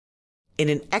In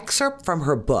an excerpt from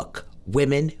her book,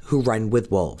 Women Who Run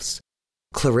with Wolves,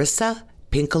 Clarissa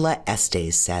Pinkola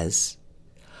Estes says,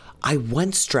 "I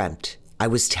once dreamt I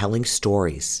was telling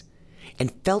stories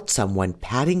and felt someone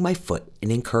patting my foot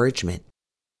in encouragement.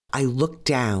 I looked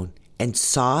down and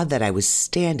saw that I was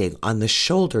standing on the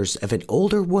shoulders of an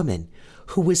older woman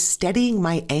who was steadying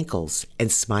my ankles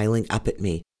and smiling up at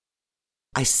me.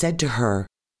 I said to her,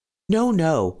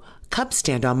 'No, come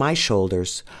stand on my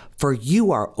shoulders, for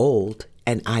you are old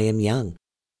and I am young.'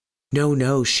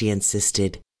 'No,' she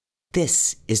insisted.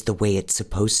 'This is the way it's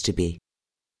supposed to be.'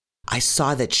 I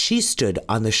saw that she stood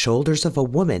on the shoulders of a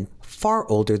woman far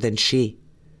older than she,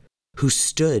 who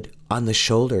stood on the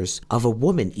shoulders of a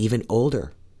woman even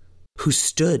older, who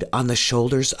stood on the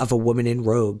shoulders of a woman in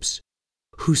robes,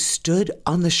 who stood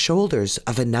on the shoulders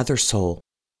of another soul,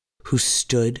 who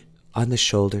stood on the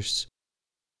shoulders."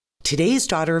 Today's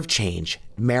daughter of change,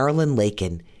 Marilyn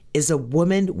Lakin, is a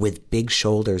woman with big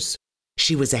shoulders.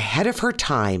 She was ahead of her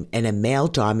time in a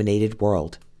male-dominated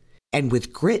world, and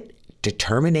with grit,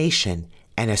 determination,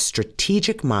 and a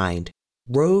strategic mind,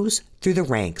 rose through the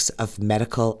ranks of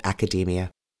medical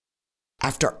academia.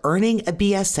 After earning a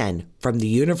BSN from the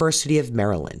University of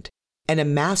Maryland and a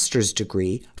master's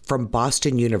degree from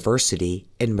Boston University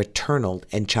in maternal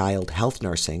and child health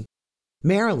nursing,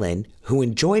 Marilyn, who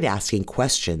enjoyed asking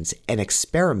questions and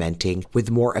experimenting with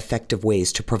more effective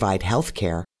ways to provide health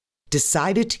care,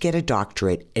 decided to get a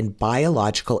doctorate in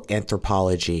biological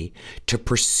anthropology to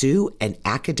pursue an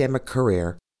academic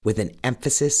career with an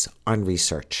emphasis on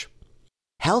research.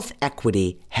 Health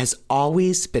equity has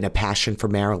always been a passion for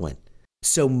Marilyn,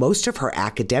 so most of her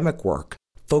academic work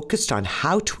focused on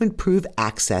how to improve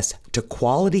access to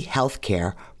quality health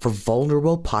care for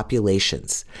vulnerable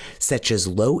populations, such as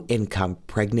low-income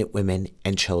pregnant women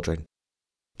and children.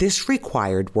 This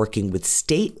required working with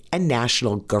state and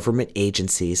national government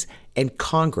agencies and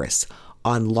Congress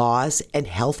on laws and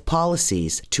health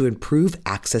policies to improve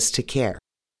access to care,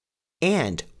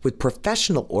 and with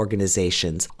professional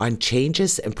organizations on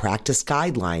changes and practice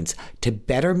guidelines to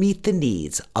better meet the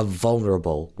needs of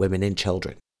vulnerable women and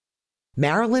children.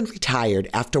 Marilyn retired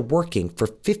after working for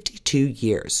 52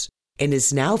 years and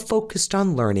is now focused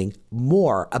on learning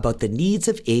more about the needs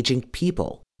of aging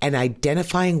people and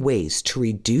identifying ways to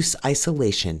reduce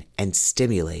isolation and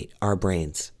stimulate our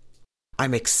brains.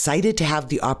 I'm excited to have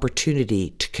the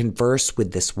opportunity to converse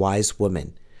with this wise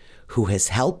woman who has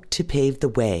helped to pave the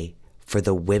way for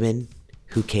the women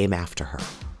who came after her.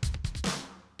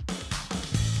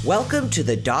 Welcome to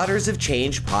the Daughters of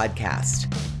Change podcast.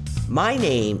 My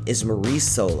name is Marie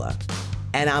Sola,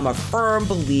 and I'm a firm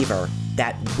believer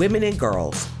that women and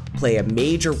girls play a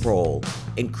major role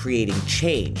in creating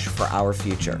change for our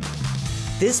future.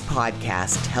 This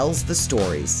podcast tells the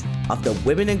stories of the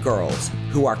women and girls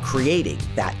who are creating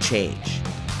that change,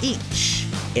 each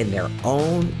in their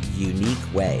own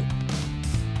unique way.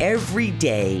 Every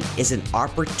day is an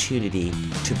opportunity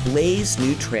to blaze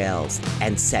new trails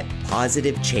and set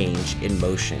positive change in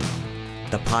motion.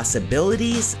 The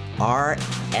possibilities are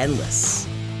endless.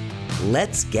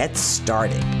 Let's get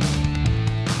started.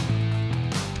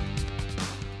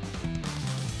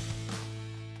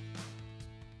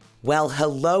 Well,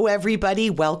 hello, everybody.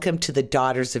 Welcome to the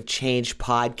Daughters of Change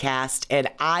podcast. And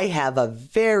I have a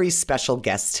very special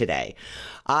guest today.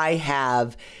 I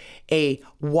have a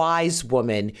wise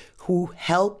woman who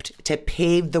helped to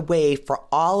pave the way for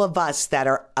all of us that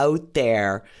are out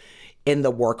there in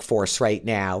the workforce right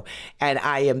now. And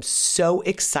I am so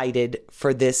excited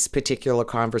for this particular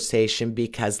conversation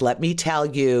because let me tell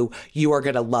you, you are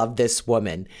going to love this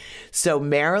woman. So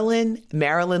Marilyn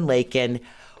Lakin,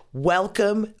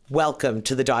 welcome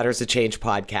to the Daughters of Change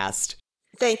podcast.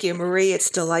 Thank you, Marie. It's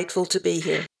delightful to be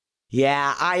here.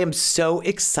 Yeah, I am so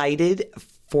excited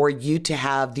for you to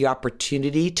have the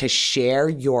opportunity to share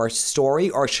your story,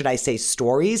 or should I say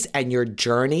stories, and your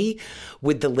journey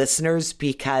with the listeners,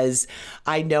 because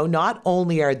I know not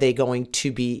only are they going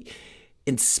to be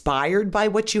inspired by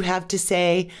what you have to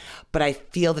say, but I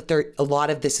feel that a lot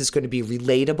of this is going to be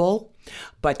relatable,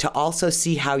 but to also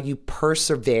see how you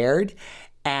persevered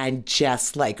and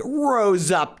just like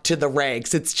rose up to the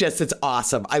ranks. It's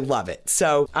awesome. I love it.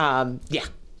 So, yeah.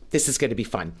 This is going to be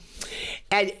fun.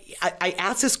 And I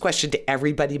ask this question to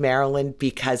everybody, Marilyn,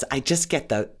 because I just get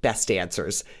the best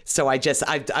answers. So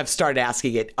I've started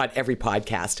asking it on every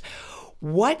podcast.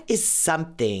 What is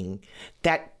something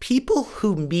that people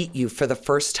who meet you for the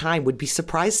first time would be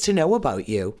surprised to know about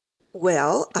you?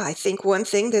 Well, I think one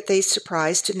thing that they're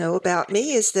surprised to know about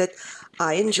me is that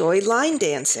I enjoy line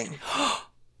dancing.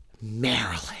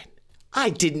 Marilyn, I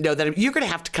didn't know that. You're going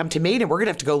to have to come to Maine and we're going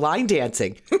to have to go line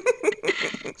dancing.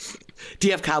 Do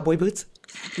you have cowboy boots?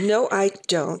 No, I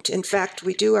don't. In fact,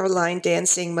 we do our line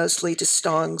dancing mostly to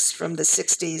songs from the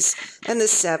 60s and the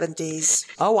 70s.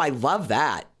 Oh, I love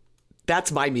that.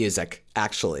 That's my music,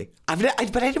 actually. But I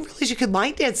didn't realize you could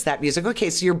line dance that music. Okay,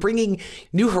 so you're bringing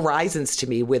new horizons to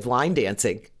me with line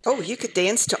dancing. Oh, you could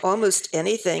dance to almost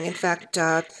anything. In fact,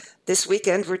 this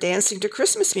weekend we're dancing to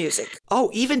Christmas music. Oh,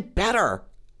 even better.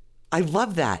 I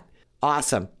love that.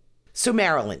 Awesome. So,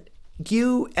 Marilyn,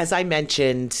 you, as I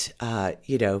mentioned,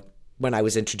 when I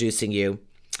was introducing you,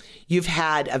 you've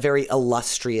had a very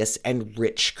illustrious and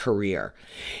rich career.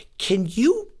 Can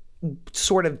you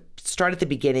sort of start at the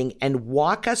beginning and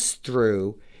walk us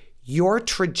through your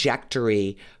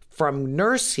trajectory from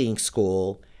nursing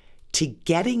school to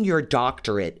getting your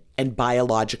doctorate in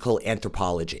biological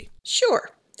anthropology? Sure.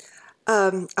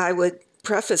 I would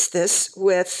preface this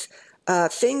with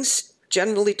things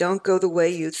generally don't go the way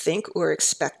you think or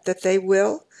expect that they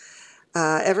will.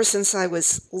 Ever since I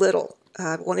was little,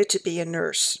 I wanted to be a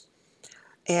nurse.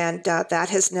 And that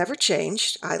has never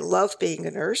changed. I love being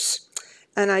a nurse.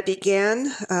 And I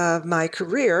began my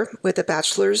career with a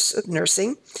bachelor's of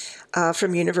nursing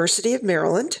from University of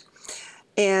Maryland.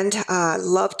 And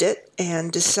loved it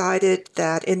and decided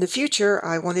that in the future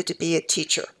I wanted to be a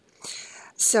teacher.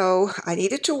 So I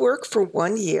needed to work for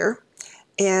 1 year.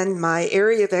 And my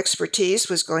area of expertise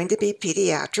was going to be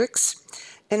pediatrics.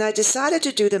 And I decided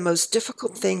to do the most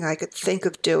difficult thing I could think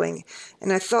of doing.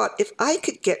 And I thought, if I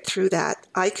could get through that,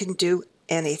 I can do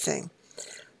anything.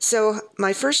 So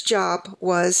my first job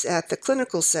was at the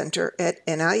clinical center at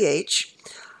NIH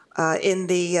in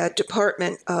the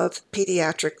Department of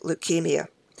Pediatric Leukemia.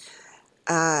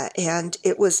 And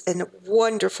it was a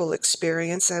wonderful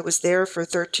experience. I was there for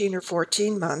 13 or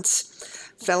 14 months,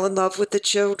 fell in love with the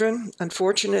children.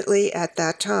 Unfortunately, at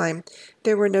that time,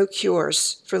 there were no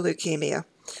cures for leukemia,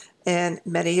 and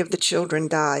many of the children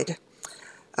died.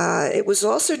 It was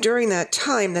also during that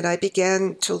time that I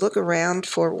began to look around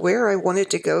for where I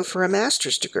wanted to go for a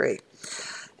master's degree.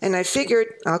 And I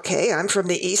figured, okay, I'm from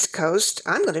the East Coast.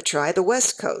 I'm going to try the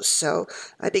West Coast. So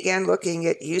I began looking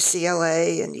at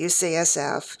UCLA and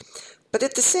UCSF. But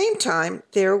at the same time,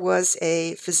 there was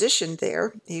a physician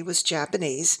there. He was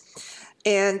Japanese.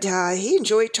 And he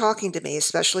enjoyed talking to me,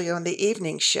 especially on the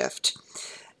evening shift.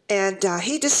 And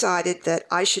he decided that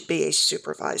I should be a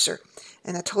supervisor.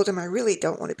 And I told him, I really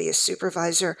don't want to be a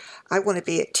supervisor. I want to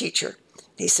be a teacher.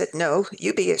 He said, no,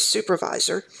 you be a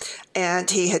supervisor. And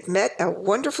he had met a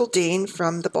wonderful dean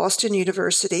from the Boston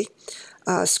University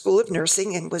School of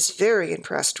Nursing and was very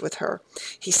impressed with her.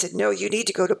 He said, no, you need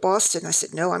to go to Boston. I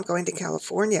said, no, I'm going to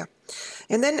California.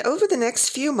 And then over the next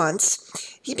few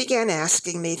months, he began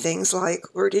asking me things like,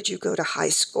 where did you go to high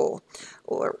school?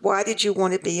 Or why did you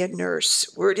want to be a nurse?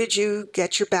 Where did you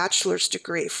get your bachelor's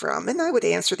degree from? And I would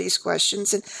answer these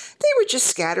questions, and they were just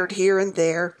scattered here and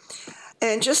there.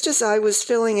 And just as I was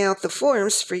filling out the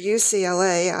forms for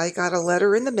UCLA, I got a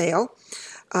letter in the mail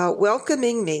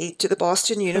welcoming me to the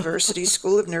Boston University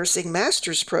School of Nursing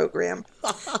master's program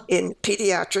in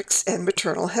pediatrics and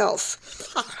maternal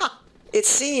health. It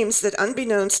seems that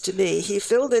unbeknownst to me, he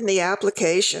filled in the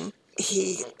application.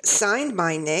 He signed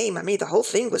my name. I mean, the whole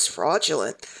thing was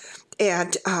fraudulent.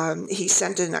 And he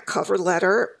sent in a cover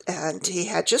letter, and he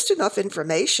had just enough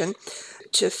information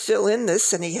to fill in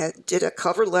this, and he did a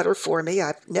cover letter for me.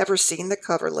 I've never seen the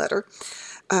cover letter.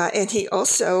 And he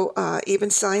also even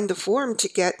signed the form to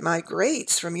get my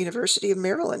grades from University of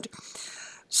Maryland.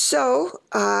 So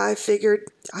I figured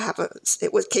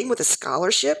came with a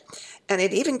scholarship, and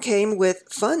it even came with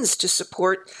funds to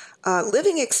support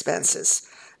living expenses.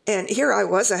 And here I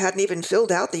was, I hadn't even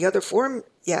filled out the other form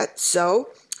yet, so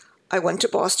I went to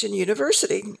Boston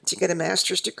University to get a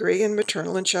master's degree in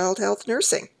maternal and child health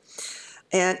nursing.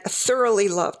 And I thoroughly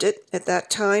loved it. At that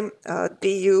time,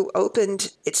 BU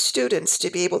opened its students to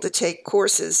be able to take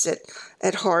courses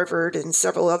at Harvard and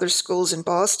several other schools in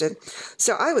Boston.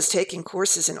 So I was taking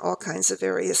courses in all kinds of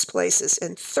various places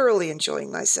and thoroughly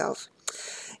enjoying myself.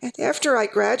 And after I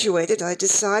graduated, I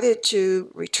decided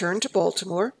to return to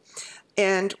Baltimore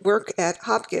and work at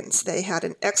Hopkins. They had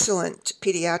an excellent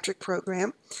pediatric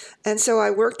program. And so I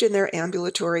worked in their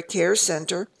ambulatory care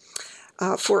center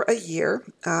for a year,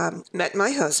 met my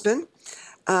husband,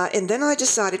 and then I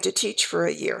decided to teach for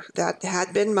a year. That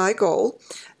had been my goal,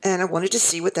 and I wanted to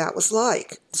see what that was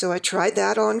like. So I tried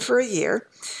that on for a year.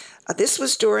 This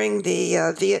was during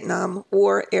the Vietnam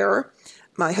War era.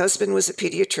 My husband was a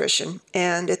pediatrician,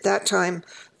 and at that time,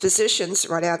 physicians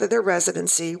right out of their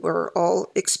residency were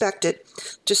all expected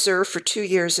to serve for 2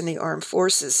 years in the armed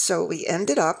forces. So we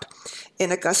ended up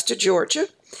in Augusta, Georgia,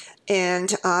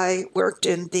 And I worked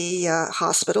in the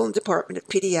hospital and Department of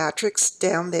Pediatrics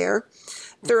down there.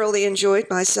 Thoroughly enjoyed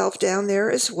myself down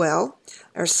there as well.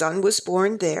 Our son was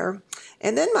born there.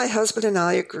 And then my husband and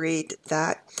I agreed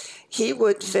that he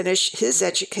would finish his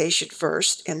education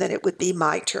first, and then it would be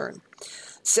my turn.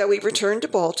 So we returned to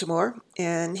Baltimore,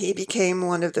 and he became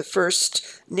one of the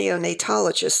first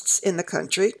neonatologists in the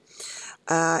country.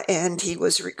 And he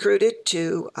was recruited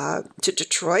to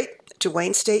Detroit, to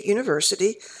Wayne State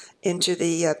University, into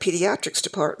the pediatrics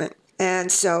department.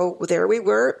 And so there we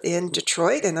were in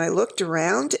Detroit, and I looked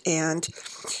around, and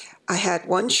I had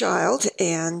one child,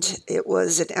 and it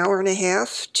was an hour and a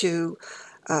half to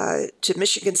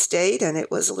Michigan State, and it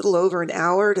was a little over an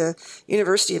hour to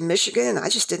University of Michigan, and I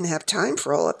just didn't have time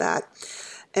for all of that.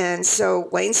 And so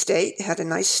Wayne State had a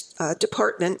nice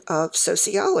department of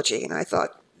sociology, and I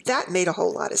thought that made a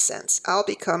whole lot of sense. I'll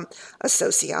become a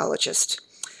sociologist.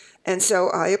 And so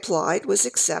I applied, was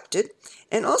accepted,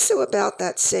 and also about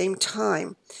that same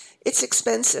time, it's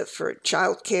expensive for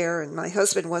childcare, and my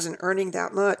husband wasn't earning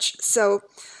that much. So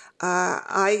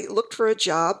I looked for a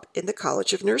job in the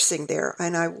College of Nursing there,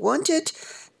 and I wanted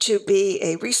to be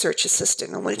a research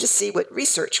assistant. I wanted to see what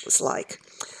research was like.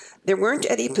 There weren't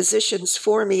any positions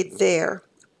for me there,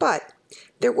 but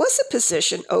there was a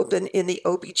position open in the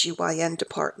OBGYN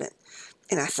department.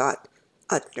 And I thought,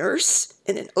 a nurse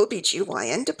in an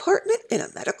OBGYN department in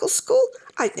a medical school?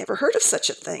 I'd never heard of such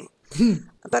a thing.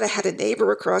 But I had a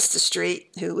neighbor across the street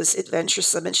who was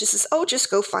adventuresome, and she says, oh,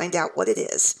 just go find out what it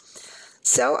is.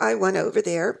 So I went over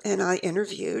there and I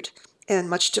interviewed, and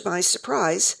much to my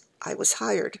surprise, I was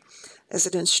hired as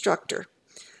an instructor.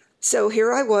 So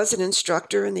here I was, an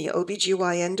instructor in the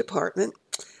OBGYN department,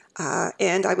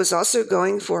 and I was also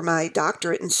going for my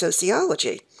doctorate in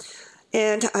sociology.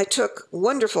 And I took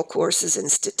wonderful courses in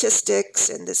statistics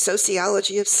and the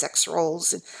sociology of sex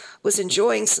roles and was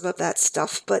enjoying some of that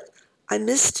stuff, but I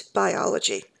missed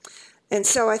biology. And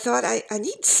so I thought, I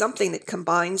need something that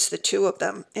combines the two of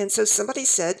them. And so somebody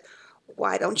said,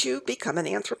 why don't you become an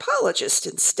anthropologist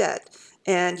instead?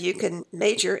 And you can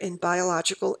major in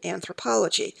biological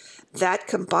anthropology. That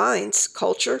combines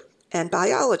culture and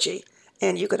biology,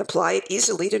 and you can apply it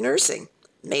easily to nursing.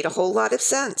 Made a whole lot of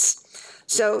sense.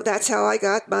 So that's how I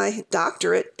got my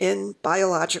doctorate in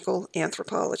biological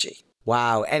anthropology.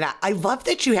 Wow. And I love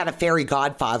that you had a fairy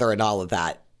godfather and all of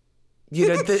that. You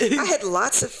know, I had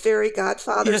lots of fairy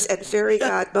godfathers and fairy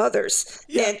godmothers.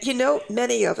 And,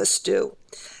 many of us do.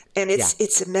 And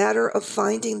it's a matter of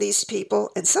finding these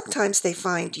people, and sometimes they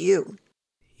find you.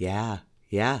 Yeah.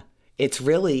 It's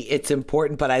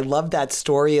important. But I love that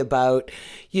story about,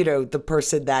 the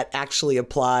person that actually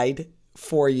applied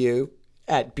for you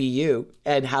at BU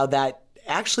and how that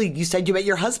actually, you said you met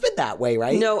your husband that way,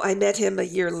 right? No, I met him a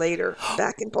year later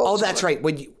back in Baltimore. Oh, that's right.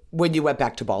 When you went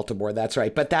back to Baltimore, that's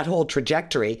right. But that whole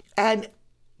trajectory, and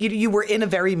you were in a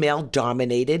very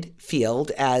male-dominated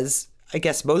field, as I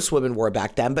guess most women were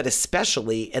back then, but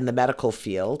especially in the medical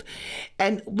field.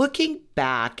 And looking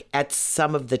back at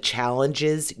some of the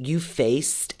challenges you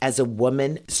faced as a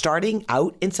woman starting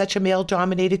out in such a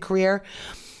male-dominated career,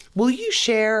 will you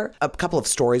share a couple of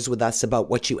stories with us about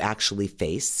what you actually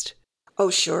faced? Oh,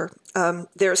 sure.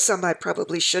 There are some I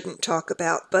probably shouldn't talk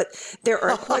about, but there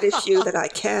are quite a few that I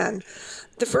can.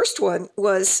 The first one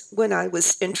was when I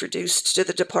was introduced to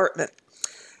the department.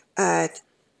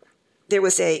 There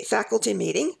was a faculty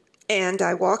meeting, and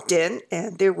I walked in,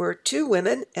 and there were 2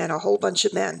 women and a whole bunch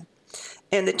of men.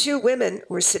 And the 2 women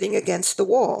were sitting against the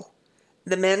wall.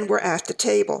 The men were at the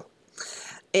table.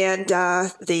 And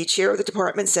the chair of the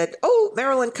department said, oh,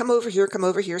 Marilyn, come over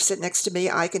here, sit next to me.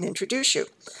 I can introduce you.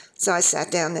 So I sat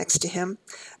down next to him.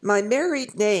 My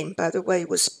married name, by the way,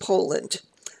 was Poland.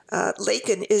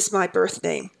 Lakin is my birth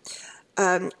name.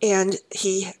 And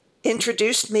he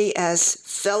introduced me as,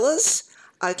 fellas,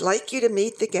 I'd like you to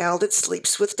meet the gal that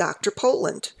sleeps with Dr.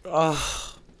 Poland.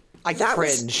 Oh, I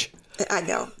cringe. I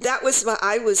know. That was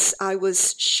I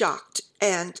was shocked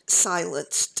and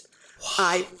silenced.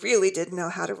 I really didn't know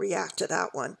how to react to that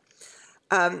one.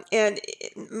 And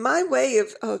my way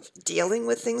of dealing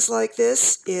with things like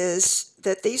this is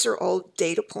that these are all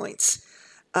data points.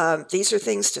 These are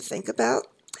things to think about.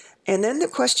 And then the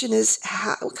question is,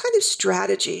 what kind of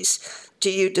strategies do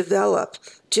you develop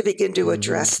to begin to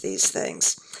address these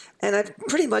things? And I've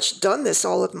pretty much done this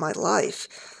all of my life.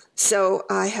 So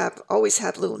I have always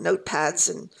had little notepads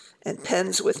and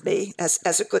pens with me,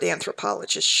 as a good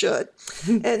anthropologist should.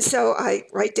 And so I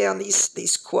write down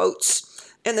these quotes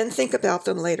and then think about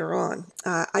them later on.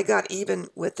 I got even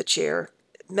with the chair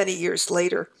many years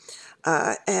later.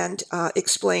 and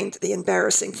explained the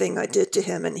embarrassing thing I did to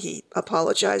him, and he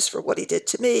apologized for what he did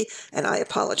to me, and I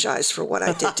apologized for what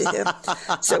I did to him.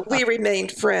 So we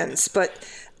remained friends. But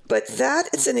that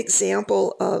is an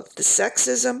example of the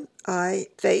sexism I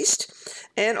faced,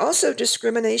 and also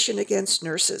discrimination against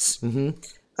nurses.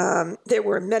 There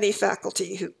were many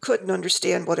faculty who couldn't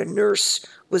understand what a nurse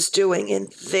was doing in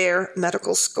their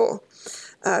medical school.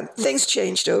 Things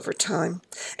changed over time.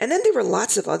 And then there were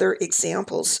lots of other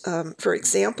examples. For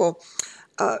example,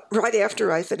 right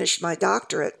after I finished my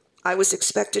doctorate, I was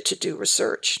expected to do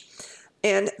research.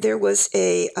 And there was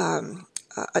a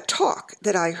talk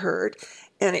that I heard,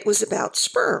 and it was about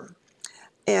sperm.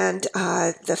 And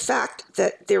the fact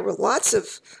that there were lots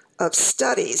of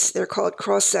studies, they're called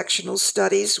cross-sectional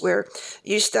studies, where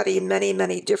you study many,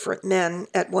 many different men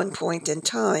at one point in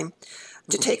time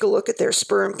to take a look at their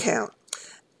sperm count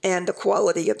and the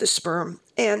quality of the sperm.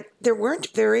 And there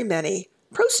weren't very many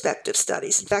prospective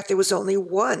studies. In fact, there was only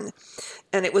one,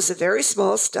 and it was a very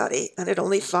small study, and it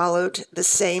only followed the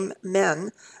same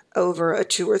men over a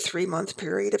 2 or 3 month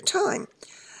period of time.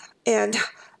 And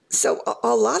so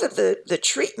a lot of the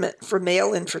treatment for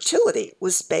male infertility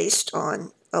was based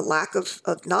on a lack of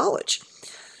knowledge.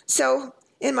 So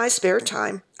in my spare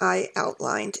time, I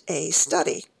outlined a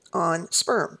study on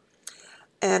sperm.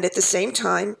 And at the same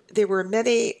time, there were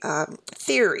many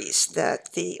theories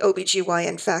that the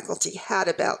OBGYN faculty had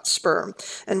about sperm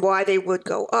and why they would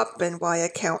go up and why a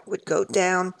count would go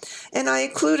down. And I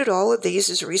included all of these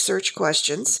as research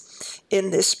questions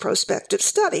in this prospective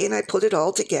study, and I put it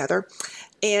all together.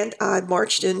 And I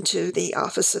marched into the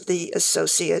office of the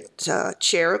associate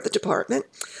chair of the department,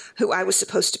 who I was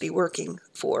supposed to be working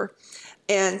for,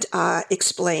 and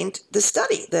explained the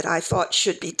study that I thought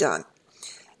should be done.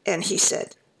 And he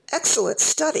said, "Excellent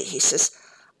study." He says,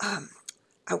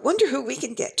 "I wonder who we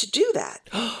can get to do that."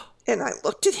 And I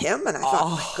looked at him and I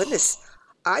thought, my goodness,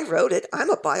 I wrote it. I'm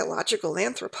a biological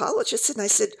anthropologist. And I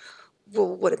said,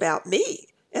 "Well, what about me?"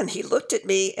 And he looked at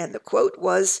me and the quote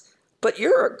was, "But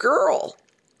you're a girl,"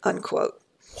 unquote.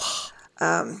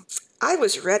 I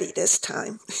was ready this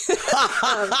time.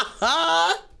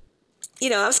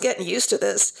 I was getting used to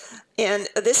this. And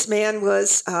this man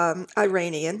was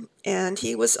Iranian, and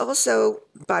he was also,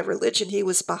 by religion, he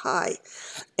was Baha'i.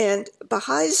 And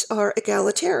Baha'is are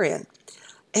egalitarian.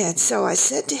 And so I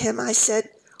said to him, I said,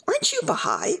 "Aren't you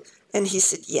Baha'i?" And he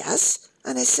said, "Yes."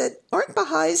 And I said, "Aren't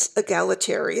Baha'is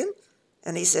egalitarian?"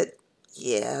 And he said,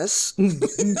 "Yes."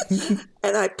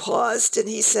 And I paused, and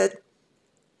he said,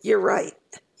 "You're right.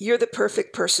 You're the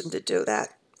perfect person to do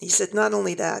that." He said, "Not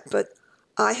only that, but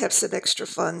I have some extra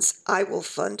funds. I will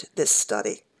fund this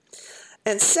study."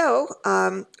 And so,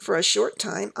 for a short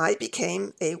time, I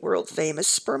became a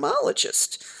world-famous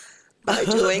spermologist by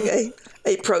doing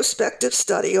a prospective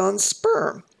study on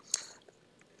sperm.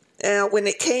 Now, when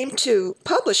it came to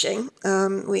publishing,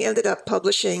 we ended up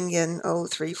publishing in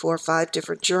 3, 4, 5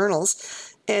 different journals.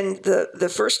 And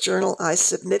the first journal I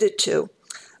submitted to,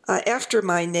 after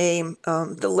my name,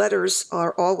 the letters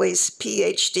are always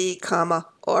PhD,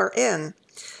 RN.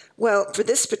 Well, for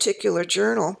this particular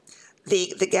journal,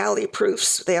 the galley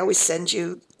proofs, they always send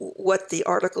you what the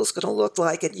article's going to look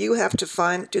like, and you have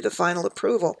to do the final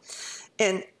approval.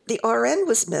 And the RN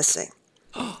was missing.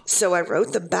 So I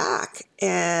wrote them back,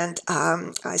 and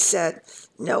I said,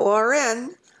 "No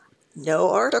RN,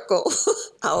 no article.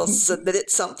 I'll submit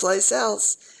it someplace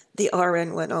else." The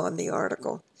RN went on the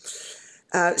article.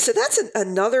 So that's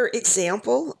another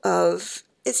example of,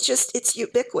 it's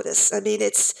ubiquitous. I mean,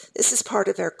 this is part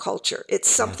of our culture. It's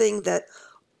something that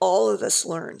all of us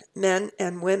learn, men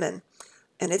and women.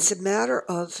 And it's a matter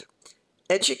of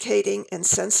educating and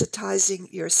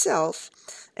sensitizing yourself,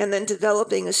 and then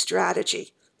developing a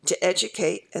strategy to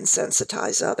educate and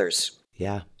sensitize others.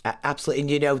 Yeah,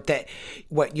 absolutely. And that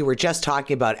what you were just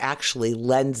talking about actually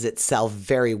lends itself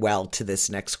very well to this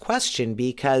next question,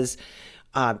 because,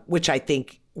 which I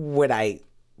think when I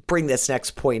bring this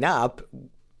next point up,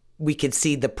 we can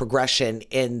see the progression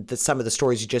in some of the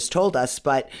stories you just told us.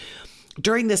 But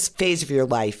during this phase of your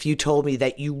life, you told me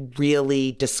that you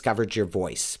really discovered your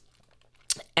voice.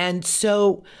 And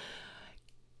so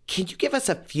can you give us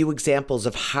a few examples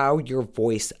of how your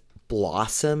voice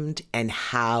blossomed and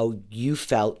how you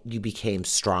felt you became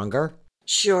stronger?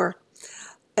 Sure.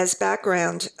 As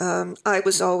background, I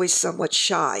was always somewhat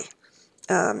shy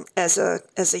as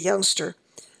a youngster.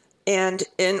 And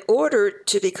in order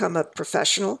to become a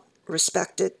professional,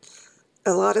 respected,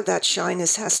 a lot of that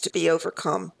shyness has to be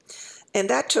overcome. And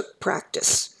that took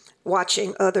practice,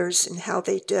 watching others and how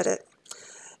they did it.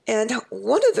 And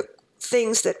one of the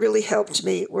things that really helped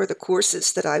me were the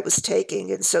courses that I was taking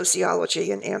in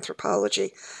sociology and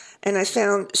anthropology. And I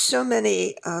found so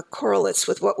many correlates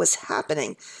with what was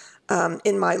happening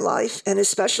in my life, and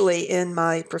especially in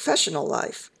my professional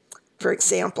life. For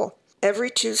example, every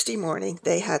Tuesday morning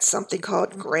they had something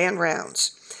called Grand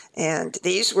Rounds. And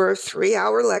these were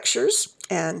 3-hour lectures,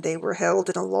 and they were held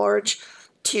in a large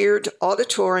tiered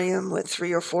auditorium with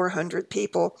 300 or 400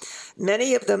 people,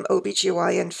 many of them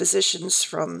OBGYN physicians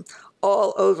from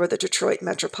all over the Detroit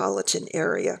metropolitan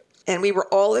area. And we were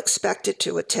all expected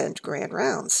to attend Grand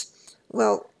Rounds.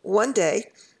 Well, one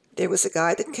day there was a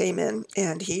guy that came in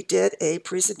and he did a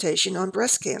presentation on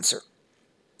breast cancer.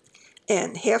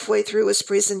 And halfway through his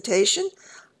presentation,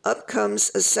 up comes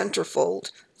a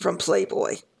centerfold from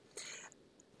Playboy.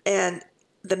 And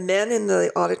the men in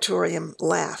the auditorium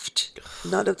laughed.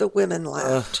 None of the women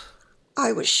laughed.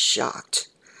 I was shocked.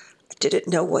 I didn't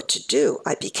know what to do.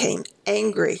 I became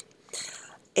angry.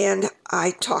 And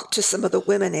I talked to some of the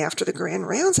women after the Grand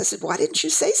Rounds. I said, why didn't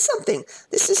you say something?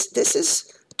 This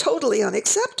is totally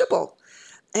unacceptable.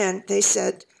 And they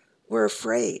said, we're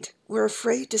afraid. We're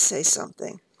afraid to say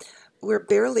something. We're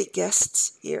barely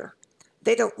guests here.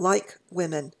 They don't like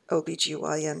women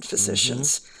OBGYN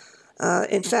physicians.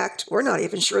 In fact, we're not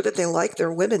even sure that they like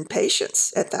their women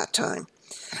patients at that time.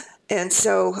 And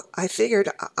so I figured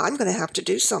I'm going to have to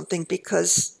do something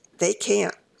because they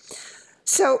can't.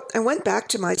 So I went back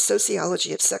to my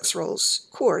Sociology of Sex Roles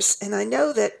course, and I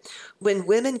know that when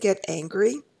women get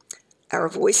angry, our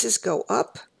voices go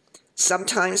up.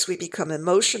 Sometimes we become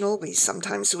emotional.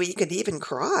 Sometimes we can even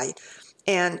cry.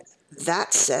 And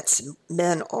that sets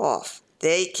men off.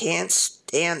 They can't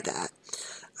stand that.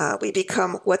 We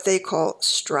become what they call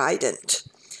strident.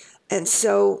 And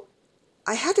so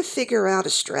I had to figure out a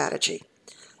strategy.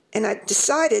 And I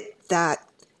decided that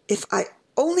if I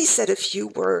only said a few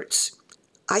words,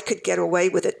 I could get away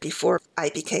with it before I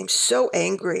became so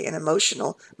angry and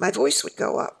emotional, my voice would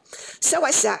go up. So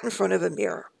I sat in front of a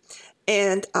mirror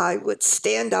and I would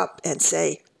stand up and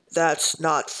say, "That's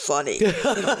not funny," in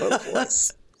a low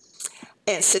voice,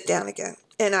 and sit down again.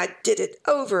 And I did it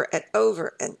over and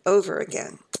over and over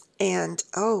again. And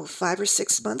 5 or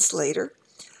 6 months later,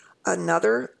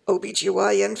 another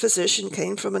OBGYN physician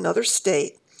came from another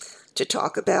state to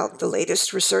talk about the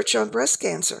latest research on breast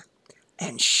cancer.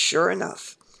 And sure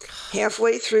enough,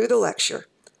 halfway through the lecture,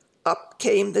 up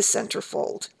came the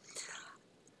centerfold.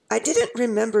 I didn't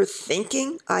remember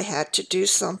thinking I had to do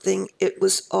something. It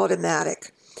was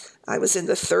automatic. I was in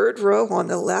the third row on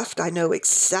the left. I know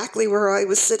exactly where I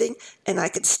was sitting, and I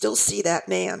could still see that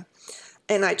man.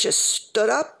 And I just stood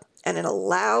up, and in a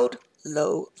loud,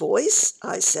 low voice,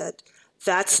 I said,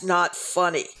 "That's not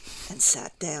funny," and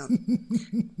sat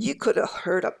down. You could have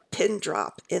heard a pin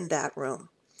drop in that room.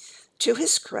 To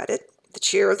his credit, the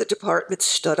chair of the department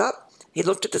stood up. He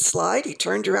looked at the slide. He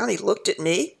turned around. He looked at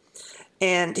me,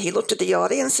 and he looked at the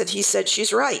audience, and he said,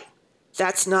 "She's right.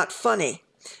 That's not funny."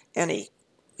 And he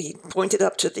pointed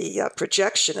up to the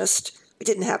projectionist. We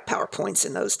didn't have PowerPoints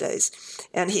in those days.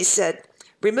 And he said,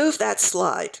 "Remove that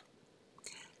slide."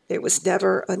 There was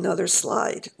never another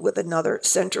slide with another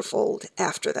centerfold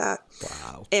after that.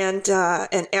 Wow. And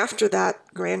after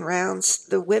that Grand Rounds,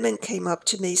 the women came up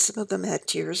to me. Some of them had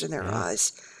tears in their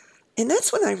eyes. And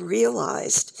that's when I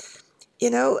realized,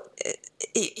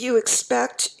 you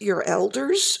expect your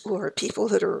elders or people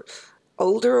that are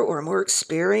older or more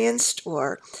experienced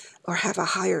or have a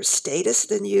higher status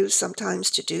than you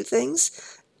sometimes to do things,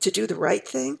 to do the right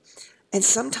thing. And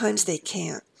sometimes they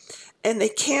can't. And they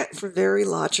can't for very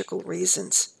logical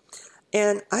reasons.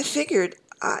 And I figured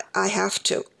I have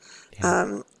to.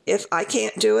 Yeah. If I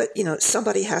can't do it,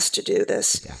 somebody has to do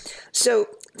this. Yeah. So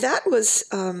that was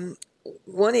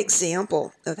one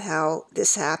example of how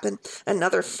this happened.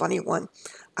 Another funny one.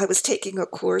 I was taking a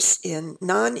course in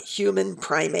non-human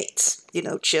primates,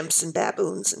 chimps and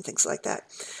baboons and things like that,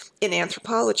 in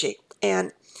anthropology.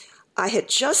 And I had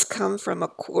just come from a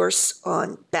course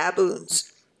on baboons.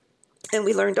 And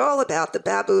we learned all about the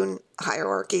baboon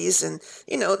hierarchies and,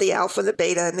 the alpha, the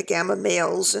beta, and the gamma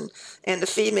males and the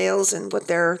females and what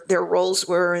their roles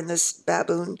were in this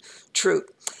baboon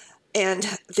troop.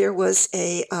 And there was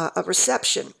a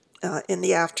reception in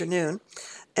the afternoon,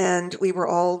 and we were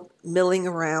all milling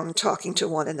around talking to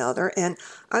one another. And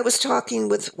I was talking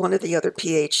with one of the other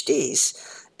PhDs,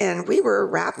 and we were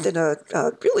wrapped in a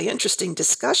really interesting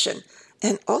discussion.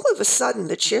 And all of a sudden,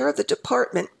 the chair of the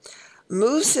department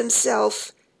moves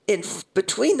himself in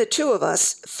between the two of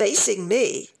us, facing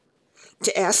me,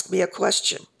 to ask me a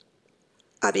question.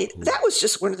 I mean, that was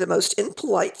just one of the most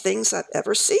impolite things I've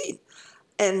ever seen.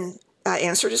 And I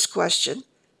answered his question,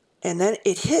 and then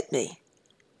it hit me.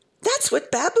 That's what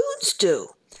baboons do.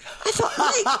 I thought,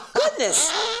 my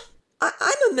goodness,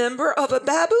 I'm a member of a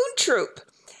baboon troop.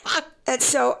 And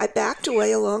so I backed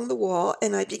away along the wall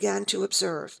and I began to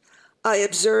observe. I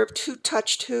observed who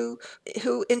touched who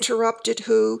interrupted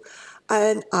who,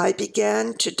 and I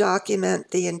began to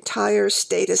document the entire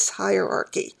status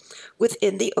hierarchy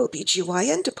within the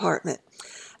OBGYN department.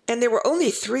 And there were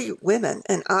only 3 women,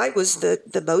 and I was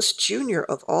the most junior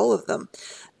of all of them.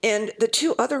 And the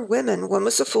 2 other women, one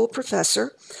was a full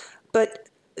professor, but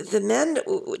the men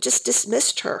just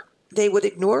dismissed her. They would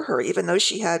ignore her, even though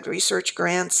she had research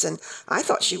grants, and I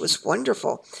thought she was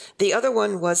wonderful. The other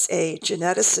one was a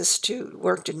geneticist who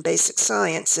worked in basic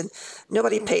science, and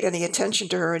nobody paid any attention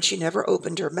to her, and she never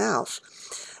opened her mouth.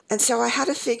 And so I had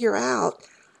to figure out,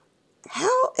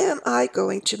 how am I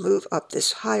going to move up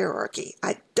this hierarchy?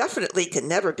 I definitely can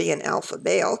never be an alpha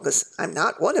male because I'm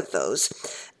not one of those.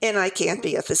 And I can't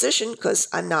be a physician because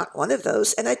I'm not one of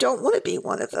those. And I don't want to be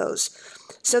one of those.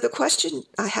 So the question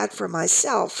I had for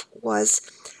myself was,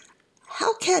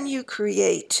 how can you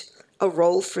create a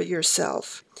role for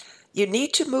yourself? You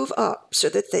need to move up so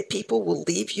that the people will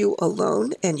leave you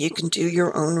alone and you can do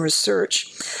your own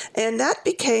research. And that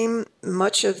became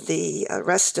much of the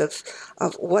rest of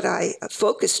what I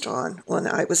focused on when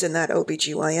I was in that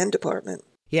OBGYN department.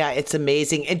 Yeah, it's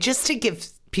amazing. And just to give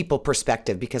people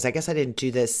perspective, because I guess I didn't do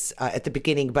this at the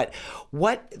beginning, but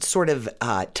what sort of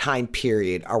time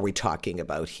period are we talking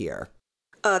about here?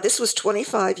 This was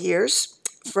 25 years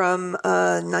from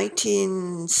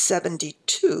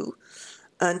 1972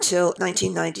 until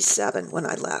 1997 when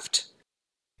I left.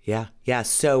 Yeah.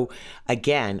 So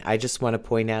again, I just want to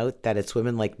point out that it's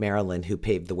women like Marilyn who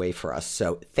paved the way for us.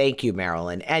 So thank you,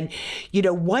 Marilyn. And,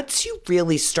 once you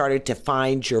really started to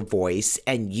find your voice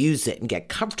and use it and get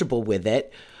comfortable with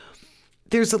it,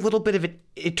 there's a little bit of an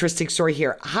interesting story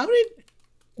here. How did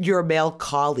your male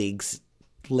colleagues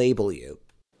label you?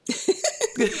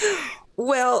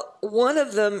 Well, one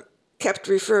of them kept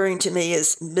referring to me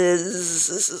as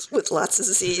Ms. with lots of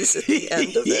Z's at the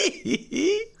end of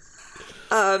it.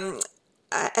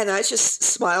 And I just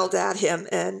smiled at him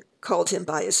and called him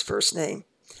by his first name.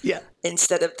 Yeah.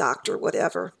 Instead of doctor,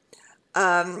 whatever.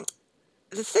 The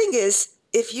thing is,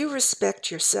 if you respect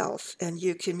yourself and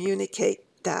you communicate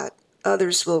that,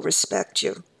 others will respect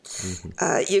you.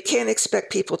 Mm-hmm. You can't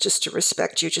expect people just to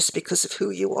respect you just because of who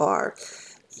you are.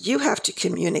 You have to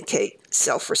communicate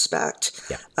self-respect.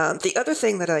 Yeah. The other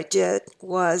thing that I did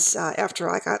was after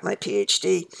I got my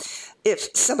PhD,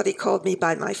 if somebody called me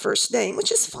by my first name,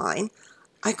 which is fine,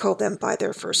 I called them by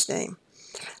their first name.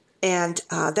 And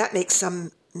that makes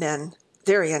some men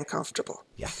very uncomfortable.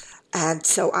 Yeah. And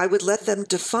so I would let them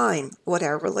define what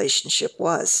our relationship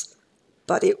was.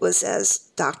 But it was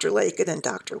as Dr. Lakin and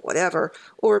Dr. whatever,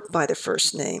 or by the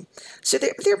first name. So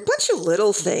there are a bunch of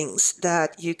little things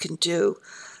that you can do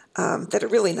that are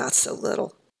really not so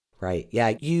little. Right.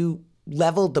 Yeah. You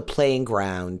leveled the playing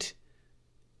ground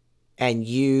and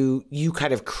you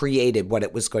kind of created what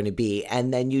it was going to be.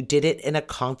 And then you did it in a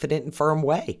confident and firm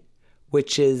way,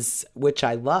 which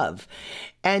I love.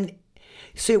 And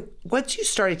so once you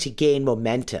started to gain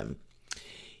momentum,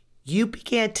 you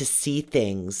began to see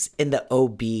things in the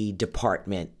OB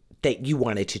department that you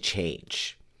wanted to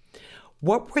change.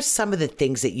 What were some of the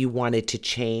things that you wanted to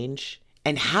change,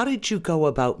 and how did you go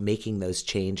about making those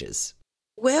changes?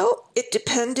 Well, it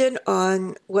depended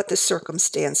on what the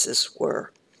circumstances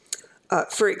were.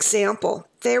 For example,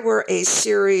 there were a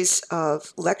series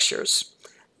of lectures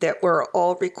that were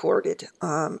all recorded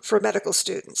for medical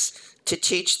students to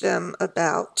teach them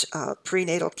about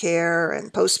prenatal care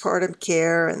and postpartum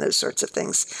care and those sorts of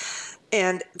things.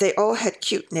 And they all had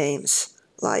cute names,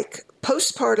 like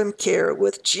Postpartum Care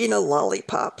with Gina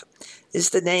Lollipop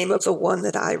is the name of the one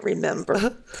that I remember.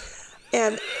 Uh-huh.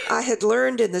 And I had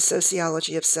learned in the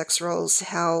sociology of sex roles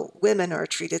how women are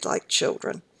treated like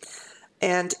children.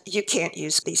 And you can't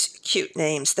use these cute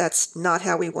names. That's not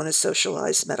how we want to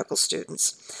socialize medical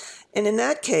students. And in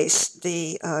that case,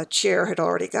 the chair had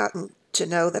already gotten to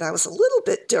know that I was a little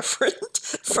bit different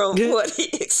from what he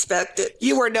expected.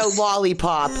 You were no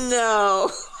lollipop. No.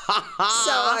 So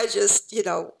I just,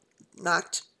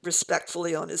 knocked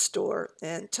respectfully on his door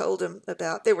and told him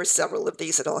about, there were several of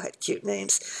these that all had cute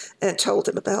names, and told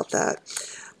him about that.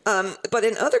 But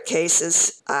in other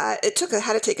cases, had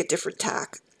to take a different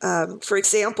tack. For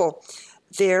example,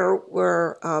 there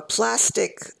were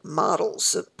plastic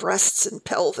models of breasts and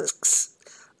pelvics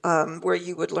where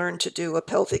you would learn to do a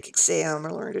pelvic exam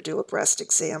or learn to do a breast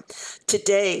exam.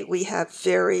 Today, we have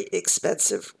very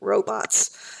expensive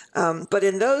robots. But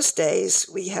in those days,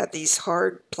 we had these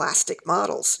hard plastic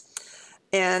models.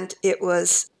 And it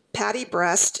was Patty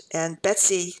Breast and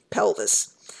Betsy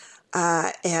Pelvis.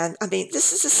 And I mean,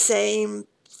 this is the same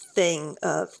thing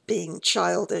of being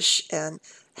childish and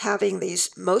having these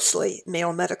mostly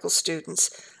male medical students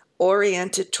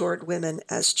oriented toward women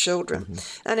as children.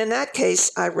 And in that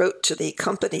case, I wrote to the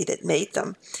company that made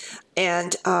them,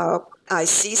 and I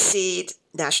CC'd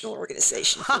National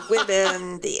Organization for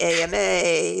Women, the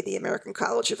AMA, the American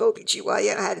College of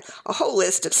OBGYN. I had a whole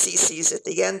list of CCs at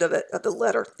the end of the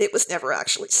letter. It was never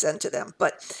actually sent to them.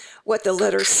 But what the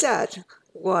letter said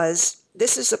was,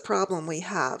 this is a problem we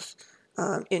have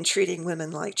in treating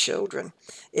women like children.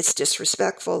 It's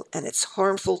disrespectful, and it's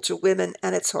harmful to women,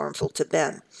 and it's harmful to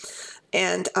men.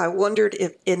 And I wondered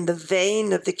if, in the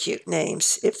vein of the cute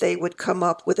names, if they would come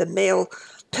up with a male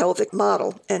pelvic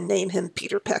model and name him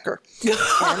Peter Pecker. And,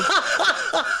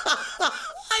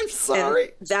 I'm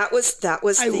sorry. And that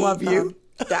was I love you.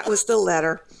 That was the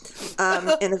letter.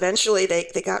 And eventually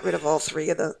they got rid of all three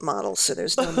of the models, so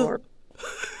there's no more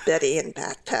Betty and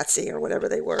Patsy or whatever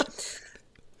they were.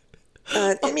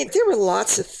 I mean, there were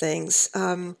lots of things.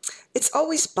 It's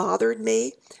always bothered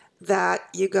me that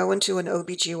you go into an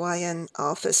OBGYN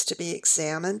office to be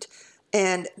examined,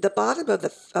 and the bottom of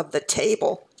the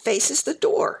table faces the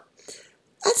door.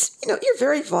 That's, you're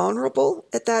very vulnerable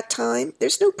at that time.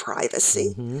 There's no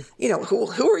privacy.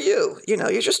 Who are you?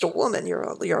 You're just a woman. You're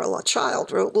a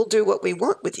child. We'll do what we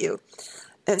want with you.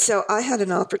 And so I had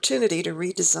an opportunity to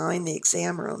redesign the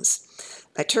exam rooms.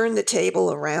 I turned the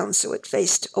table around so it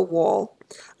faced a wall.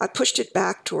 I pushed it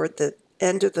back toward the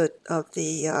end of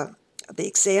the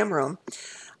exam room.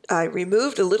 I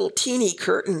removed a little teeny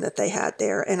curtain that they had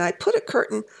there, and I put a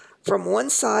curtain from one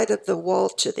side of the wall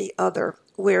to the other,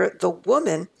 where the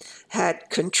woman had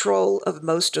control of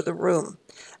most of the room.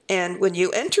 And when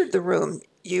you entered the room,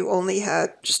 you only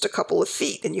had just a couple of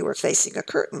feet, and you were facing a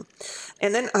curtain.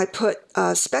 And then I put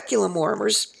speculum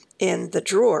warmers in the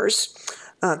drawers.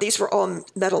 These were all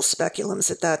metal speculums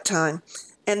at that time,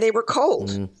 and they were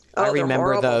cold. I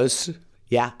remember those.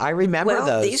 Yeah, I remember those.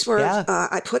 Well, these were, yeah.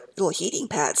 I put little heating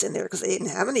pads in there because they didn't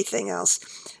have anything else,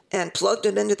 and plugged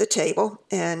them into the table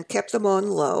and kept them on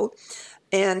low.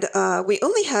 And we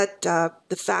only had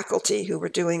the faculty who were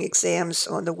doing exams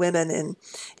on the women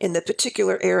in the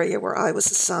particular area where I was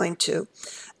assigned to.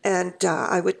 And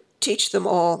I would teach them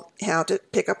all how to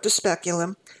pick up the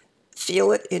speculum,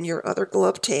 feel it in your other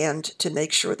gloved hand to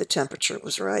make sure the temperature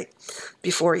was right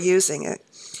before using it.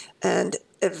 And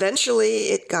eventually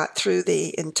it got through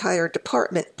the entire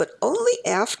department, but only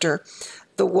after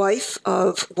the wife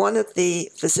of one of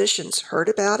the physicians heard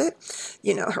about it.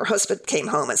 Her husband came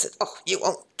home and said, "Oh, you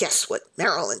won't guess what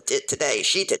Marilyn did today.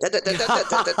 She did." And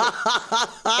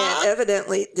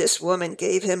evidently this woman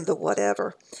gave him the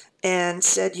whatever and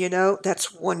said,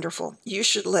 "That's wonderful. You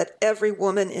should let every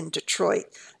woman in Detroit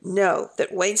know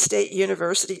that Wayne State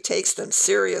University takes them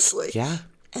seriously." Yeah.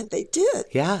 And they did.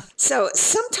 Yeah. So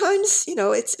sometimes,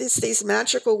 it's these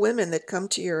magical women that come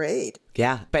to your aid.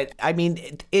 Yeah. But I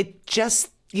mean, it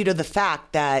just, the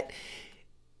fact that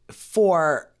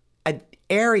for an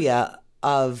area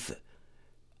of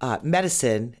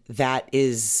medicine that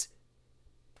is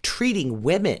treating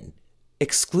women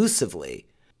exclusively,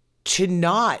 to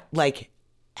not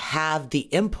have the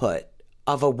input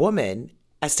of a woman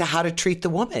as to how to treat the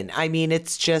woman. I mean,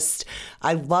 it's just,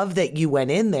 I love that you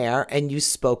went in there and you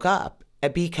spoke up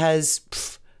because,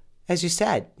 as you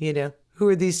said, who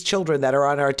are these children that are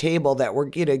on our table that we're,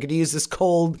 going to use this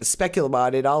cold speculum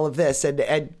on and all of this.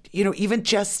 And, even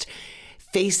just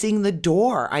facing the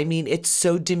door. I mean, it's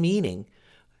so demeaning,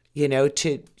 it's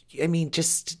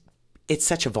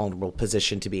such a vulnerable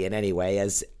position to be in anyway,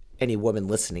 as any woman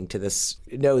listening to this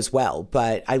knows well.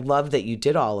 But I love that you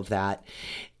did all of that.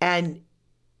 And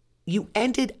you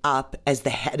ended up as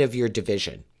the head of your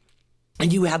division,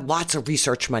 and you had lots of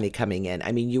research money coming in.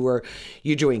 I mean, you're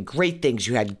doing great things.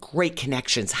 You had great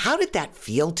connections. How did that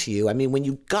feel to you? I mean, when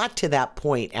you got to that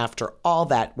point after all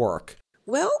that work?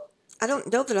 Well, I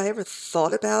don't know that I ever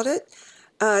thought about it.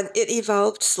 It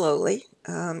evolved slowly.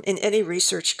 In any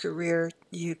research career,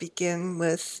 you begin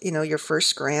with, your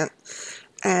first grant,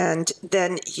 and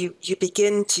then you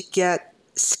begin to get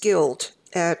skilled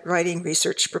at writing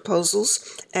research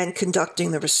proposals and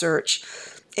conducting the research.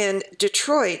 And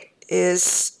Detroit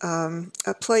is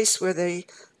a place where they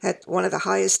had one of the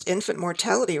highest infant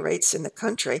mortality rates in the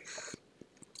country.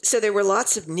 So there were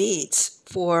lots of needs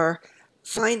for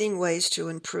finding ways to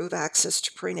improve access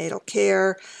to prenatal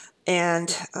care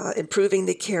and improving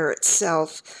the care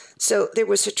itself. So there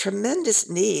was a tremendous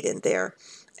need in there.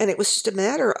 And it was just a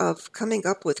matter of coming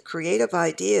up with creative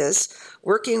ideas,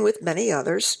 working with many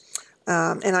others.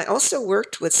 And I also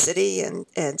worked with city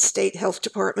and state health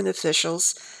department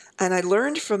officials, and I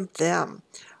learned from them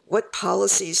what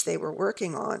policies they were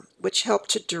working on, which helped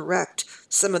to direct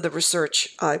some of the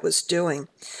research I was doing.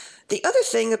 The other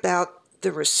thing about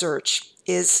the research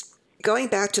is going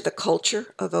back to the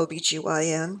culture of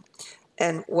OBGYN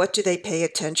and what do they pay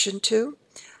attention to?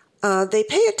 They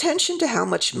pay attention to how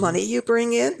much money you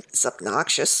bring in. It's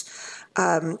obnoxious.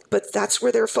 But that's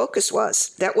where their focus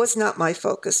was. That was not my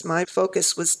focus. My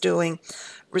focus was doing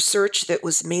research that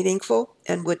was meaningful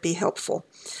and would be helpful.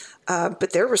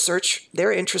 But their research,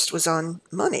 their interest was on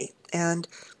money. And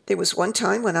there was one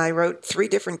time when I wrote 3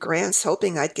 different grants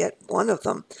hoping I'd get one of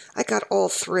them. I got all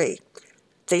 3.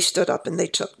 They stood up and they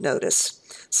took notice.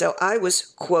 So I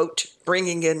was, quote,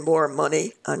 bringing in more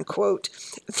money, unquote,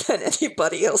 than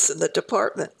anybody else in the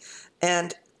department.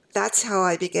 And that's how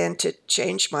I began to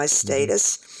change my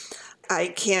status. I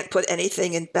can't put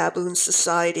anything in baboon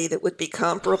society that would be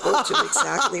comparable to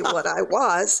exactly what I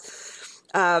was.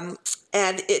 And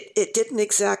it didn't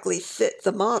exactly fit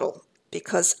the model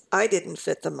because I didn't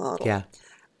fit the model. Yeah.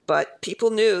 But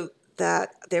people knew that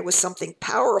there was something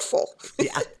powerful.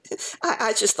 Yeah.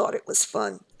 I just thought it was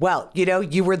fun. Well,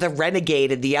 you were the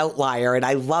renegade and the outlier, and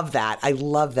I love that. I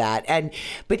love that.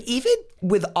 But even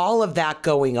with all of that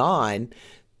going on,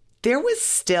 there was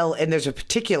still, and there's a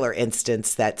particular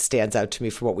instance that stands out to me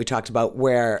from what we talked about,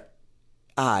 where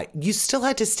you still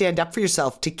had to stand up for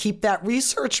yourself to keep that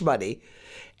research money.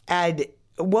 And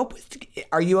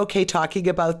are you okay talking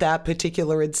about that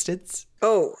particular instance?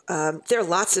 Oh, there are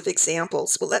lots of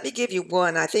examples. Well, let me give you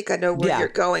one. I think I know where you're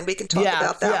going. We can talk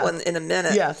about that one in a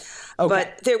minute. Yeah. Okay.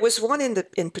 But there was one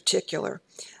in particular,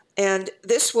 and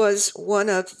this was one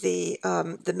of the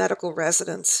medical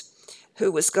residents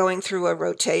who was going through a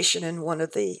rotation in one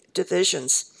of the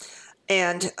divisions.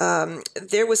 And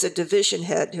there was a division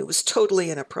head who was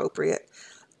totally inappropriate.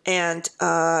 And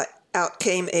out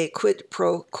came a quid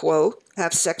pro quo,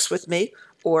 have sex with me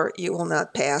or you will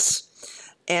not pass.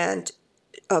 And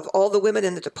of all the women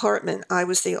in the department, I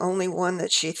was the only one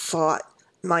that she thought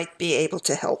might be able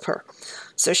to help her.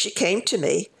 So she came to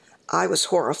me. I was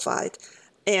horrified.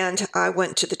 And I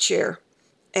went to the chair.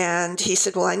 And he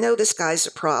said, well, I know this guy's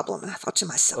a problem. And I thought to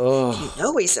myself, you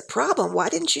know he's a problem. Why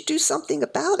didn't you do something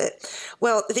about it?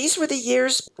 Well, these were the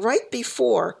years right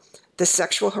before the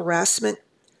sexual harassment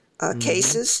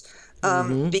cases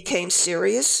became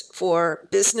serious for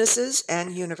businesses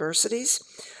and universities.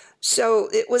 So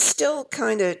it was still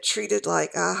kind of treated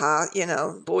like,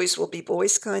 boys will be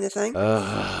boys kind of thing.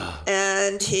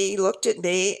 And he looked at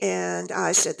me and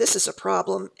I said, this is a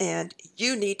problem and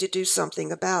you need to do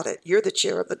something about it. You're the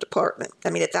chair of the department.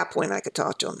 I mean, at that point, I could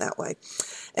talk to him that way.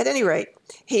 At any rate,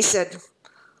 he said,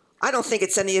 I don't think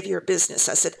it's any of your business.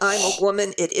 I said, I'm a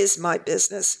woman. It is my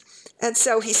business. And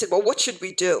so he said, well, what should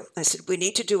we do? I said, we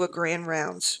need to do a grand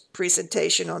rounds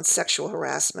presentation on sexual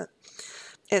harassment.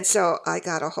 And so I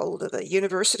got a hold of a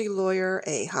university lawyer,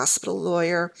 a hospital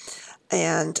lawyer,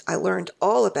 and I learned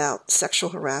all about sexual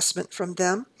harassment from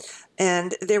them.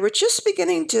 And they were just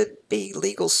beginning to be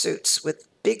legal suits with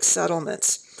big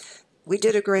settlements. We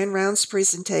did a grand rounds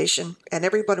presentation, and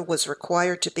everybody was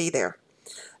required to be there.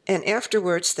 And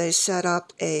afterwards, they set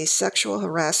up a sexual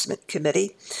harassment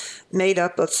committee made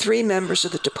up of 3 members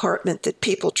of the department that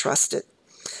people trusted.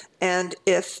 And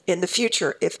if in the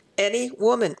future, if any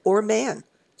woman or man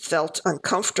felt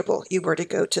uncomfortable, you were to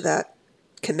go to that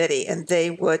committee and they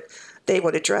would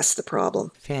address the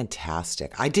problem.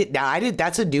 Fantastic. I did.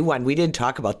 That's a new one. We didn't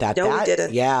talk about that. No, we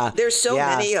didn't. Yeah. There's so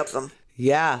many of them.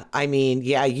 Yeah. I mean,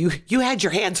 yeah, you had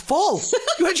your hands full.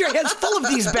 You had your hands full of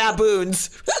these baboons.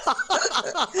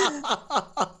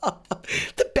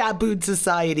 The Baboon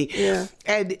Society. Yeah.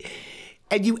 And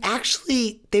you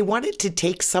actually, they wanted to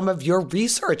take some of your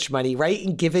research money, right?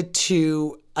 And give it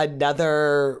to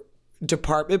another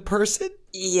department person?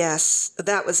 Yes,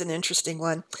 that was an interesting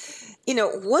one.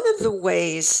 One of the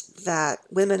ways that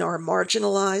women are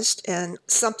marginalized and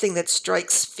something that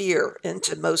strikes fear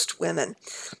into most women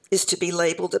is to be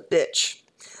labeled a bitch.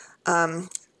 A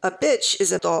bitch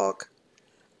is a dog,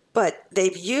 but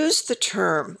they've used the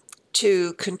term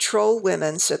to control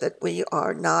women so that we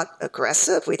are not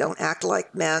aggressive, we don't act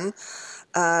like men.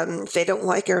 If they don't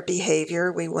like our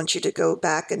behavior, we want you to go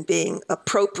back and being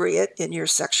appropriate in your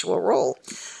sexual role.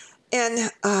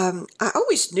 And I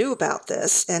always knew about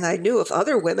this, and I knew of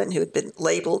other women who had been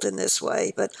labeled in this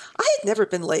way, but I had never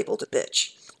been labeled a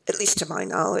bitch, at least to my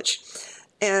knowledge.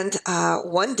 And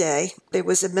one day, there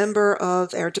was a member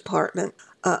of our department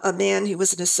a man who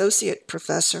was an associate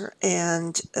professor,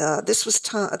 and this was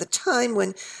the time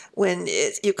when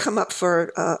you come up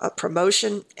for a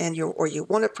promotion, and you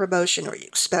want a promotion or you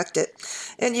expect it,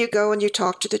 and you go and you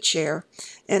talk to the chair.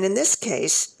 And in this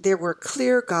case, there were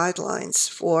clear guidelines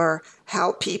for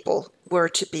how people were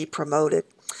to be promoted.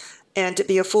 And to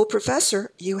be a full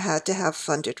professor, you had to have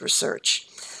funded research.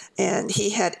 And he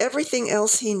had everything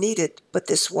else he needed but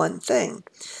this one thing.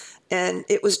 And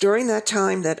it was during that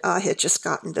time that I had just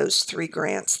gotten those 3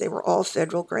 grants. They were all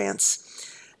federal grants.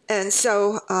 And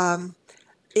so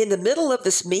in the middle of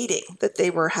this meeting that they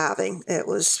were having, it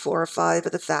was 4 or 5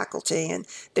 of the faculty, and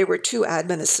there were 2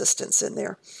 admin assistants in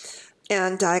there.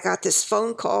 And I got this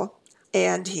phone call,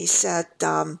 and he said,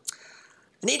 I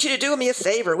need you to do me a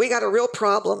favor. We got a real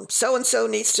problem. So-and-so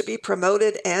needs to be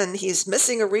promoted, and he's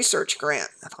missing a research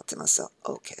grant. I thought to myself,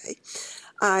 okay.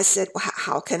 I said, well,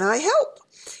 how can I help?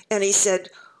 And he said,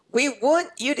 we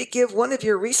want you to give one of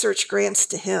your research grants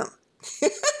to him.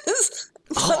 It's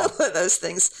one of those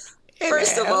things.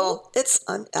 First of all, it's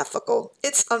unethical.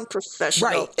 It's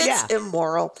unprofessional. Right, it's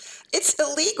immoral. It's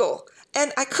illegal.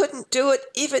 And I couldn't do it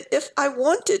even if I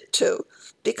wanted to,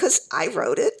 because I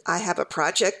wrote it. I have a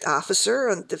project officer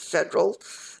on the federal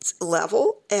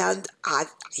level, and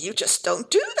you just don't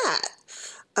do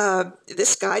that.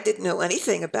 This guy didn't know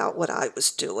anything about what I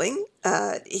was doing.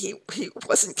 He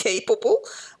wasn't capable.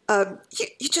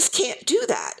 You just can't do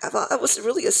that. I thought that was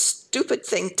really a stupid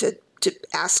thing to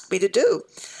ask me to do.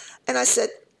 And I said,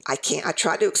 I can't. I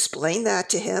tried to explain that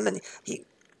to him, and he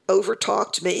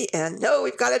overtalked me. And no,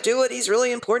 we've got to do it. He's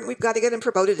really important. We've got to get him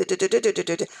promoted.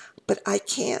 But I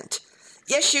can't.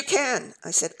 Yes, you can.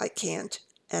 I said, I can't,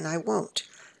 and I won't.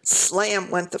 Slam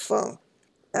went the phone.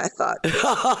 I thought,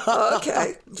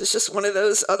 okay, it's just one of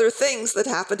those other things that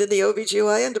happened in the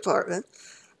OBGYN department.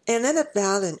 And then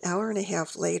about an hour and a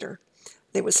half later,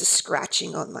 there was a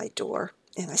scratching on my door.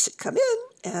 And I said, come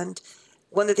in. And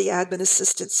one of the admin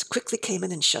assistants quickly came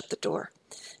in and shut the door.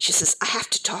 She says, I have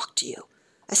to talk to you.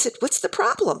 I said, what's the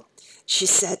problem? She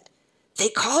said, they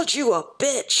called you a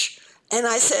bitch. And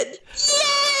I said,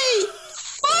 yay!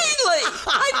 Finally!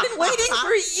 I've been waiting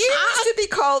for years to be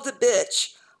called a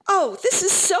bitch. Oh, this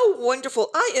is so wonderful.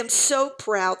 I am so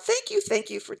proud. Thank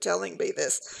you for telling me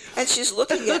this. And she's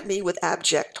looking at me with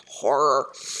abject horror.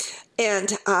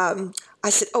 And I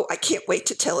said, oh, I can't wait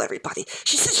to tell everybody.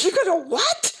 She says, you're going to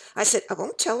what? I said, I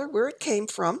won't tell her where it came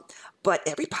from, but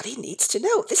everybody needs to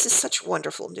know. This is such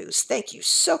wonderful news. Thank you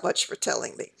so much for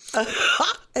telling me.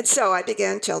 And so I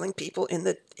began telling people in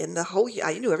the whole,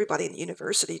 I knew everybody in the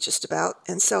university just about.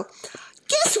 And so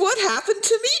guess what happened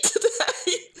to me today?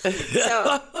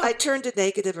 So I turned a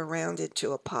negative around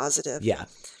into a positive. Yeah.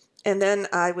 And then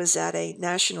I was at a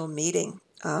national meeting.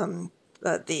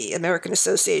 The American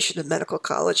Association of Medical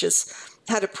Colleges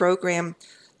had a program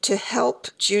to help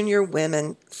junior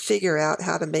women figure out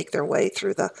how to make their way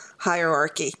through the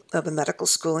hierarchy of a medical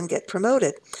school and get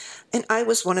promoted. And I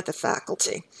was one of the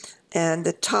faculty. And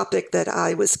the topic that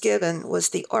I was given was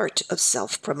the art of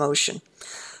self-promotion.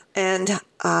 And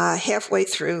halfway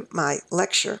through my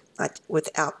lecture,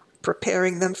 without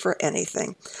preparing them for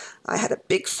anything, I had a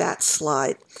big fat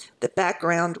slide. The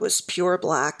background was pure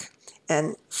black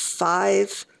and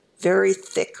 5 very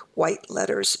thick white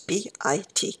letters,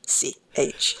 BITCH,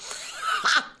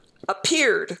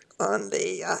 appeared on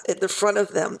in the front of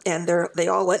them, and they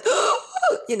all went,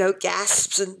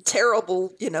 gasps and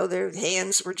terrible, their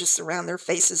hands were just around their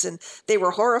faces, and they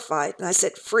were horrified. And I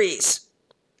said, freeze.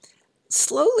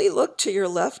 Slowly look to your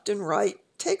left and right.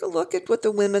 Take a look at what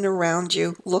the women around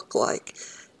you look like.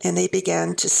 And they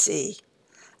began to see.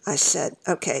 I said,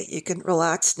 okay, you can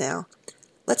relax now.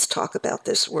 Let's talk about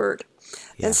this word.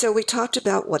 Yeah. And so we talked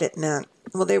about what it meant.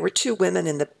 Well, there were 2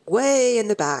 women way in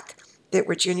the back that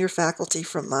were junior faculty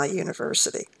from my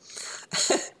university.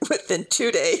 Within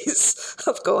 2 days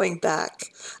of going back,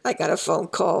 I got a phone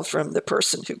call from the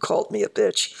person who called me a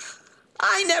bitch.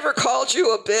 I never called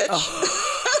you a bitch. Oh.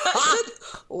 I said,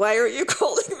 why are you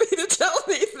calling me to tell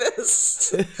me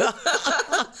this?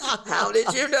 How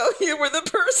did you know you were the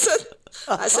person?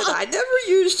 I said, I never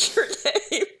used your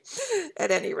name.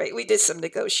 At any rate, we did some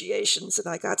negotiations, and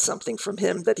I got something from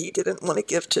him that he didn't want to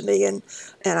give to me, and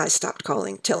I stopped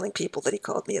telling people that he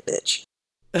called me a bitch.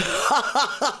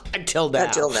 Until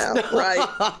now,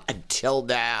 right? Until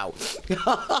now.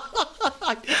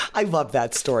 I love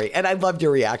that story, and I loved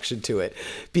your reaction to it,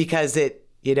 because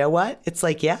you know what? It's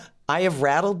like, yeah, I have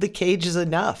rattled the cages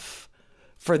enough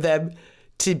for them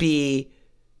to be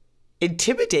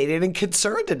intimidated and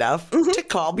concerned enough to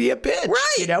call me a bitch.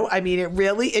 Right. I mean,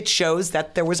 it shows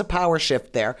that there was a power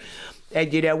shift there.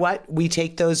 And you know what? We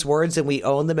take those words and we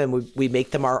own them, and we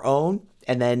make them our own.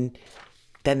 and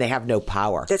then they have no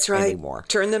power That's right. anymore.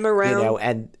 Turn them around.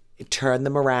 And turn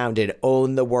them around and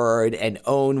own the word and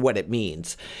own what it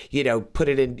means. Put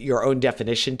it in your own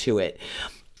definition to it.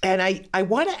 And I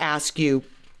want to ask you,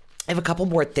 I have a couple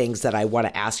more things that I want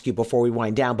to ask you before we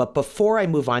wind down. But before I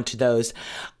move on to those,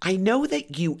 I know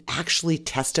that you actually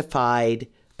testified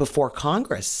before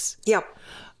Congress. Yep.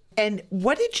 And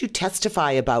what did you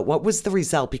testify about? What was the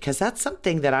result? Because that's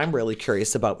something that I'm really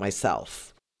curious about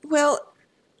myself. Well,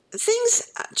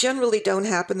 things generally don't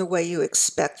happen the way you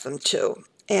expect them to.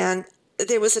 And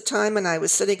there was a time when I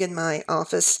was sitting in my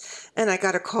office and I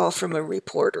got a call from a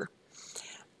reporter.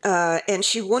 And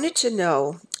she wanted to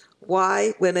know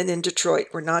why women in Detroit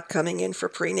were not coming in for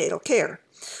prenatal care.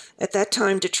 At that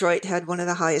time, Detroit had one of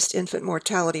the highest infant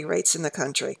mortality rates in the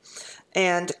country.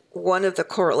 And one of the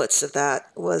correlates of that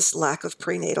was lack of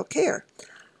prenatal care.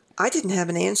 I didn't have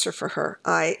an answer for her.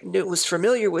 I was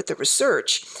familiar with the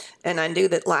research, and I knew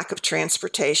that lack of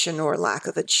transportation or lack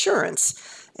of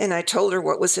insurance. And I told her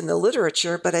what was in the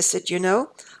literature, but I said,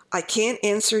 I can't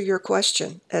answer your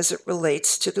question as it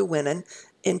relates to the women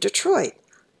in Detroit,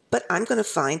 but I'm going to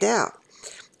find out.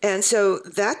 And so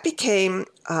that became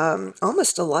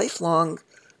almost a lifelong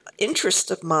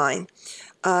interest of mine,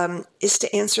 is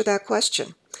to answer that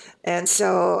question. And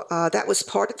so that was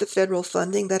part of the federal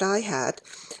funding that I had.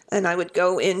 And I would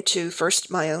go into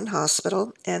first my own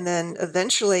hospital, and then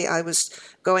eventually I was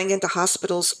going into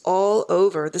hospitals all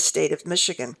over the state of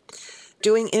Michigan,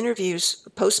 doing interviews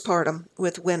postpartum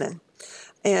with women.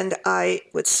 And I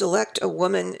would select a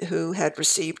woman who had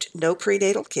received no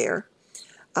prenatal care.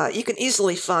 You can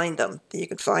easily find them. You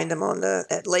can find them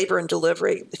at labor and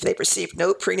delivery. If they received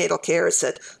no prenatal care, it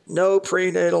said no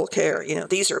prenatal care.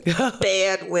 These are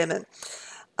bad women.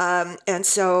 And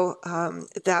so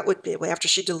that would be, after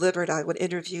she delivered, I would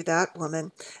interview that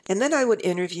woman. And then I would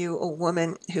interview a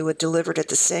woman who had delivered at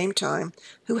the same time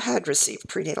who had received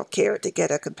prenatal care to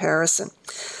get a comparison.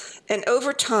 And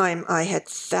over time, I had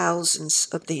thousands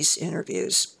of these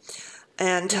interviews.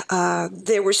 And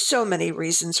there were so many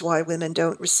reasons why women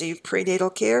don't receive prenatal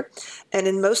care. And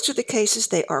in most of the cases,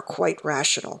 they are quite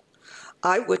rational.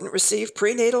 I wouldn't receive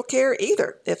prenatal care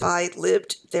either if I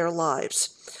lived their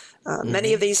lives.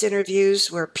 Many of these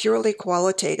interviews were purely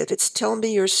qualitative. It's tell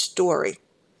me your story,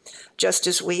 just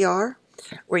as we are,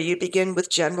 where you begin with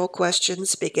general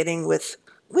questions, beginning with,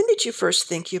 when did you first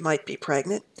think you might be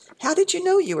pregnant? How did you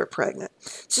know you were pregnant?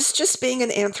 It's just being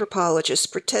an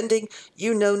anthropologist, pretending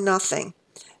you know nothing,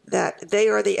 that they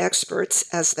are the experts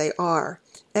as they are,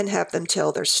 and have them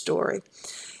tell their story.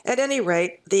 At any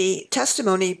rate, the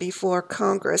testimony before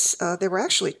Congress, there were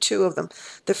actually two of them.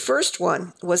 The first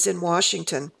one was in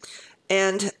Washington,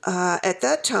 and at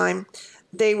that time,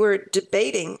 they were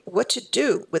debating what to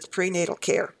do with prenatal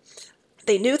care.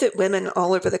 They knew that women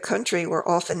all over the country were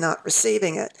often not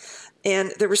receiving it,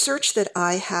 and the research that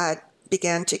I had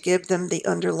began to give them the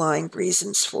underlying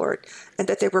reasons for it, and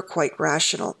that they were quite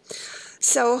rational.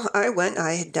 So I went.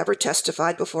 I had never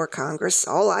testified before Congress.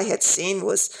 All I had seen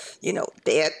was,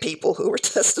 bad people who were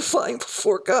testifying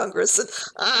before Congress, and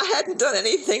I hadn't done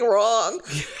anything wrong.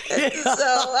 And so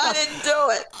I didn't do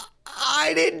it.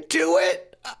 I didn't do it.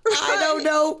 Right. I don't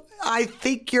know. I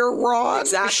think you're wrong.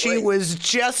 Exactly. She was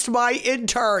just my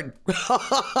intern.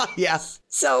 Yes.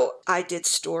 So I did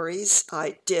stories.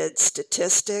 I did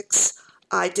statistics.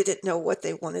 I didn't know what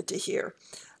they wanted to hear.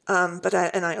 But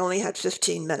I only had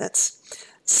 15 minutes.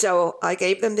 So I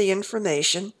gave them the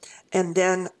information. And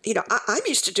then, I'm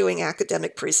used to doing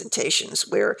academic presentations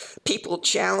where people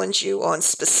challenge you on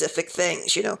specific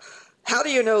things, How do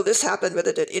you know this happened with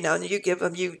it?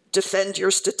 And you defend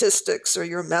your statistics or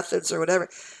your methods or whatever.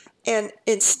 And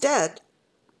instead,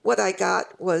 what I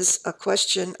got was a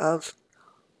question of,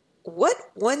 what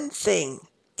one thing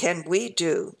can we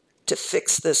do to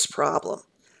fix this problem?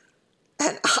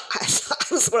 And I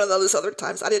was one of those other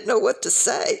times I didn't know what to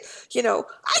say.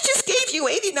 I just gave you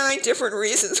 89 different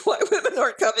reasons why women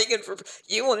aren't coming in for,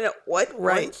 you want to know what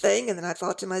right. one thing? And then I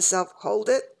thought to myself, hold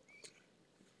it.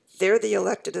 They're the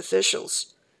elected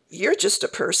officials. You're just a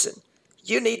person.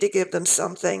 You need to give them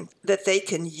something that they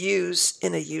can use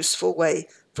in a useful way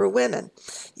for women.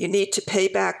 You need to pay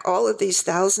back all of these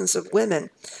thousands of women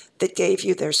that gave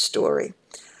you their story.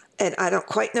 And I don't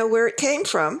quite know where it came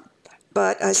from,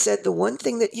 but I said the one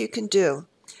thing that you can do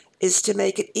is to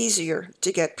make it easier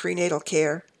to get prenatal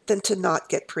care than to not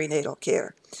get prenatal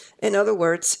care. In other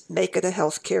words, make it a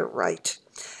health care right.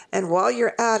 And while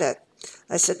you're at it,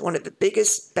 I said one of the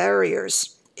biggest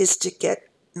barriers is to get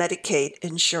Medicaid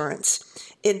insurance.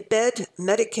 Embed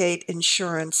Medicaid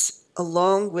insurance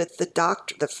along with the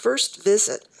doctor, the first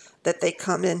visit that they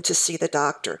come in to see the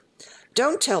doctor.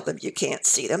 Don't tell them you can't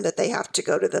see them, that they have to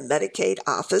go to the Medicaid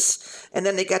office. And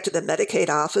then they get to the Medicaid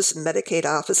office, and Medicaid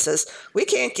office says, we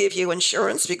can't give you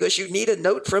insurance because you need a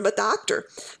note from a doctor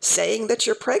saying that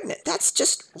you're pregnant. That's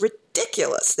just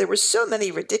ridiculous. There were so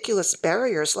many ridiculous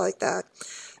barriers like that.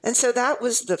 And so that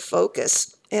was the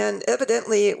focus. And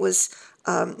evidently it was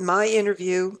my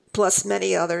interview plus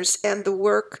many others, and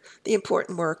the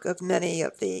important work of many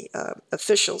of the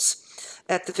officials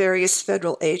at the various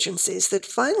federal agencies that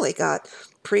finally got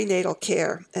prenatal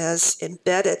care as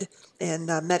embedded in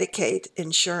Medicaid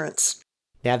insurance.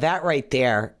 Now that right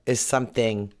there is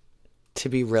something to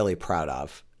be really proud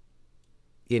of.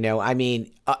 You know, I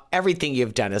mean, everything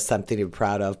you've done is something to be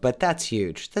proud of, but that's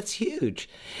huge. That's huge.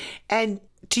 And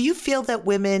do you feel that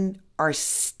women are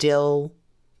still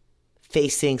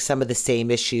facing some of the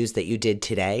same issues that you did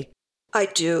today? I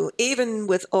do. Even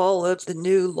with all of the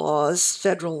new laws,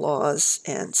 federal laws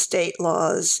and state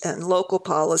laws and local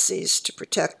policies to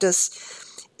protect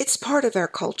us, it's part of our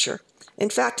culture. In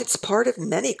fact, it's part of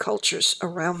many cultures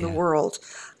around the world.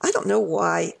 I don't know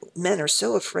why men are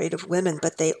so afraid of women,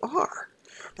 but they are.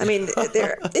 I mean,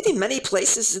 there in many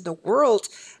places in the world,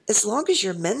 as long as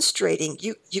you're menstruating,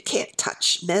 you can't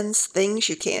touch men's things.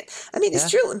 You can't. I mean,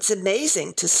 it's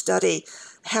amazing to study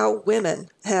how women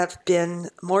have been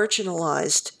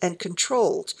marginalized and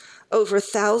controlled over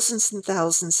thousands and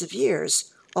thousands of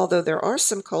years, although there are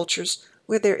some cultures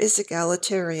where there is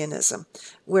egalitarianism,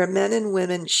 where men and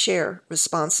women share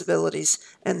responsibilities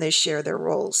and they share their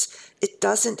roles. It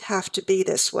doesn't have to be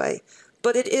this way,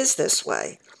 but it is this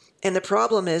way. And the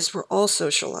problem is we're all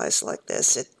socialized like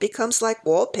this. It becomes like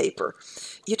wallpaper.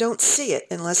 You don't see it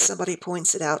unless somebody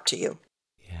points it out to you.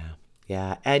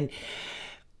 Yeah. And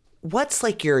what's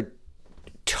like your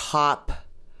top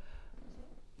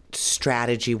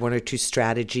strategy, one or two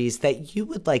strategies that you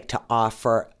would like to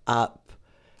offer up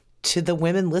to the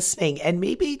women listening, and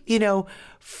maybe, you know,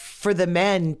 for the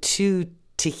men to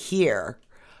hear?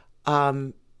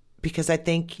 Because I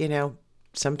think, you know,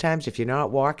 sometimes if you're not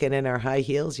walking in our high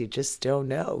heels, you just don't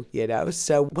know, you know?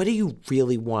 So what do you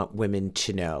really want women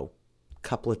to know? A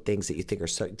couple of things that you think are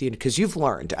so, you know, because you've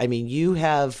learned, I mean, you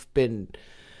have been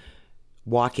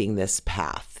walking this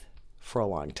path for a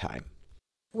long time.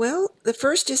 Well, the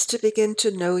first is to begin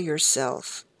to know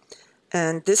yourself.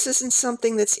 And this isn't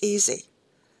something that's easy.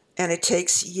 And it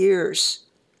takes years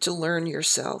to learn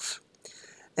yourself.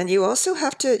 And you also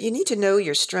you need to know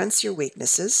your strengths, your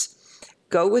weaknesses.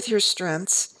 Go with your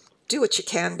strengths. Do what you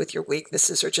can with your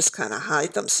weaknesses, or just kind of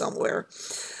hide them somewhere.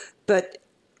 But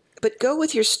go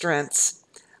with your strengths.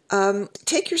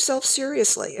 Take yourself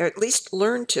seriously, or at least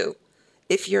learn to.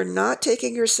 If you're not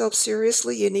taking yourself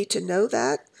seriously, you need to know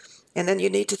that. And then you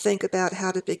need to think about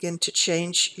how to begin to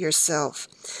change yourself.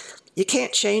 You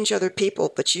can't change other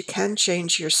people, but you can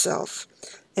change yourself.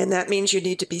 And that means you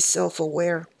need to be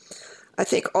self-aware. I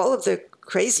think all of the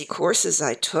crazy courses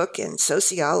I took in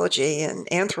sociology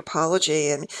and anthropology,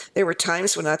 and there were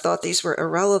times when I thought these were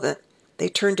irrelevant. They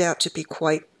turned out to be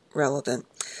quite relevant.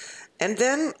 And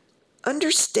then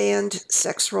understand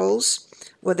sex roles,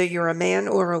 whether you're a man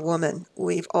or a woman.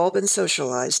 We've all been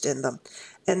socialized in them,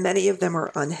 and many of them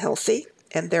are unhealthy,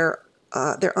 and they're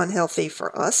unhealthy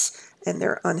for us, and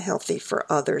they're unhealthy for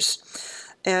others.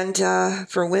 And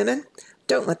for women,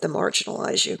 don't let them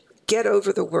marginalize you. Get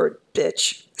over the word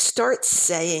bitch. Start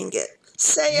saying it.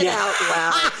 Say it out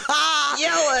loud.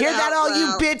 Yell it Hear out that, all loud.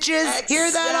 you bitches? Exactly.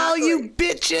 Hear that, all you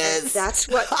bitches?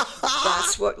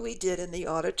 That's what we did in the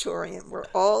auditorium. We're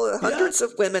all hundreds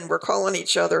of women were calling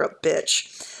each other a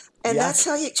bitch. And that's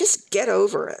how you just get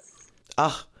over it.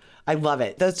 Oh, I love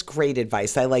it. That's great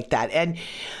advice. I like that. And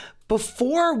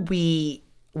before we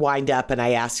wind up and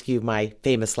I ask you my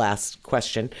famous last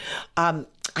question,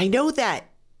 I know that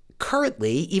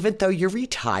currently, even though you're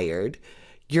retired,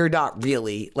 you're not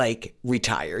really like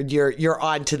retired. You're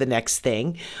on to the next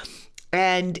thing.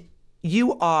 And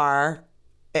you are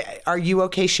you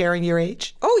okay sharing your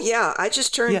age? Oh, yeah. I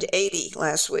just turned 80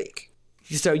 last week.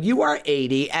 So you are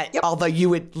 80, although you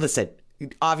would, listen,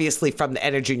 obviously from the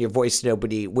energy in your voice,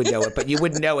 nobody would know it, but you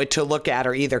wouldn't know it to look at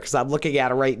her either, because I'm looking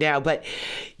at her right now. But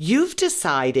you've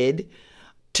decided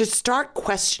to start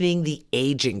questioning the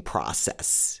aging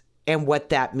process and what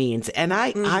that means. And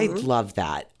I love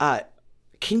that.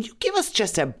 Can you give us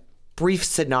just a brief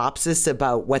synopsis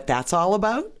about what that's all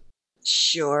about?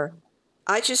 Sure.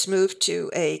 I just moved to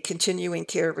a continuing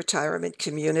care retirement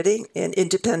community in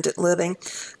independent living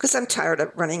because I'm tired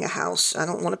of running a house. I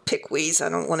don't want to pick weeds. I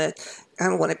don't want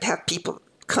to have people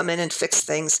come in and fix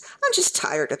things. I'm just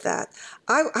tired of that.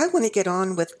 I want to get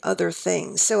on with other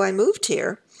things. So I moved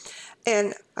here,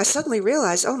 And I suddenly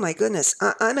realized, oh my goodness,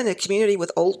 I'm in a community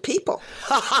with old people.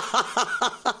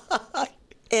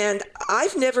 And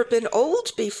I've never been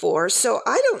old before, so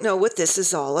I don't know what this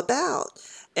is all about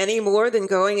any more than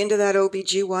going into that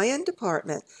OBGYN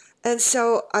department. And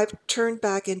so I've turned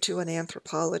back into an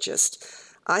anthropologist.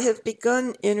 I have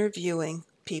begun interviewing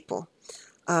people.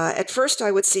 At first,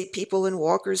 I would see people in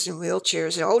walkers and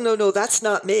wheelchairs. And, oh, no, that's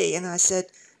not me. And I said,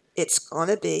 it's going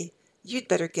to be. You'd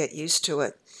better get used to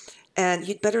it. And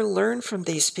you'd better learn from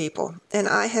these people. And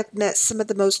I have met some of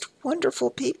the most wonderful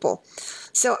people.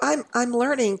 So I'm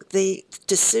learning the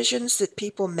decisions that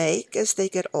people make as they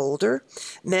get older,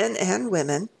 men and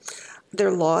women,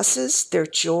 their losses, their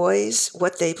joys,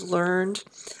 what they've learned,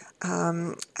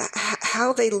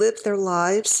 how they live their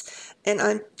lives. And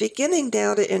I'm beginning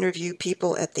now to interview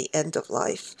people at the end of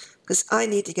life because I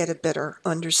need to get a better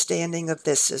understanding of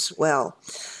this as well.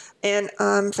 And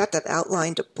in fact, I've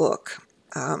outlined a book.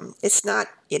 It's not,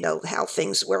 how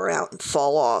things wear out and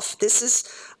fall off. This is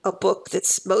a book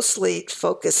that's mostly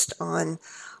focused on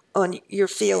your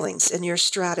feelings and your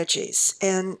strategies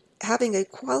and having a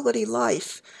quality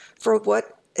life for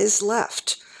what is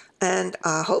left. And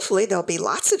hopefully there'll be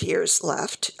lots of years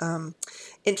left.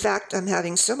 In fact, I'm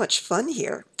having so much fun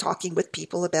here talking with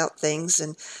people about things,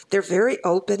 and they're very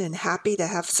open and happy to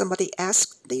have somebody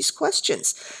ask these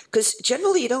questions. Because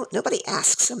generally nobody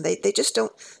asks them. They just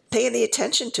don't pay any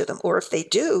attention to them. Or if they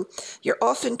do, you're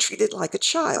often treated like a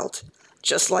child,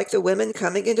 just like the women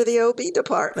coming into the OB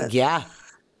department. Yeah.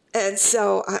 And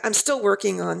so I'm still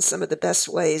working on some of the best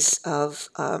ways of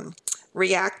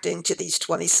reacting to these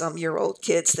 20-some-year-old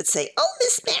kids that say, oh,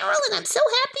 Miss Marilyn, I'm so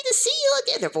happy to see you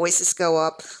again. Their voices go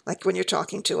up like when you're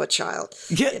talking to a child.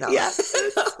 Yeah.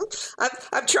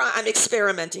 I'm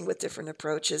experimenting with different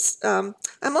approaches. I'm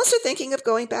also thinking of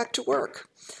going back to work.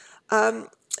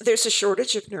 There's a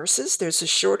shortage of nurses. There's a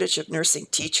shortage of nursing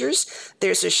teachers.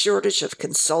 There's a shortage of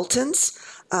consultants.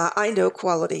 I know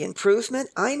quality improvement.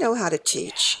 I know how to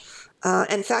teach.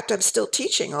 In fact, I'm still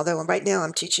teaching, although right now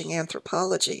I'm teaching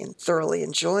anthropology and thoroughly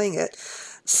enjoying it.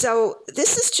 So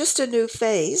this is just a new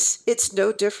phase. It's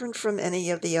no different from any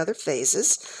of the other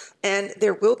phases. And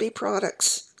there will be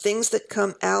products, things that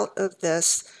come out of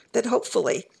this that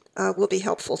hopefully will be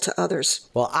helpful to others.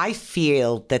 Well, I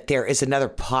feel that there is another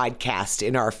podcast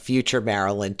in our future,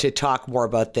 Marilyn, to talk more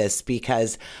about this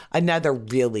because another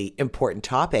really important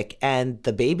topic. And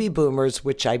the baby boomers,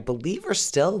 which I believe are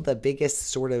still the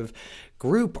biggest sort of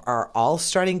group, are all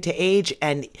starting to age.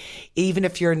 And even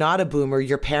if you're not a boomer,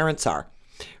 your parents are,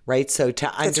 right? So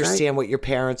to understand what your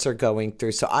parents are going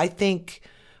through. So I think,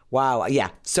 wow, yeah.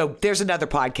 So there's another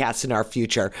podcast in our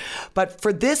future. But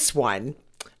for this one,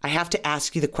 I have to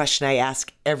ask you the question I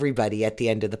ask everybody at the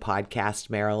end of the podcast,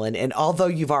 Marilyn. And although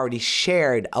you've already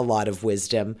shared a lot of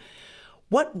wisdom,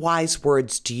 what wise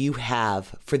words do you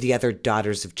have for the other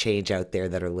daughters of change out there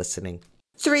that are listening?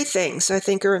 3 things I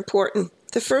think are important.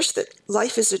 The first, that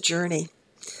life is a journey,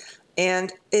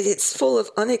 and it's full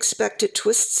of unexpected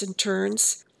twists and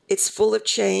turns. It's full of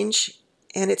change,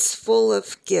 and it's full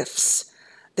of gifts.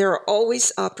 There are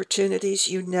always opportunities.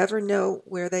 You never know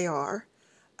where they are.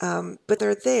 But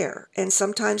they're there, and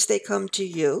sometimes they come to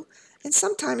you, and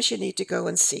sometimes you need to go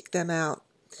and seek them out.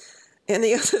 And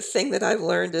the other thing that I've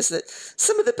learned is that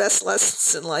some of the best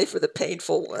lessons in life are the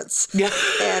painful ones. Yeah.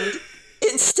 And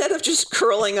instead of just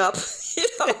curling up,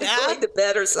 going to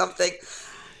bed or something,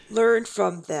 learn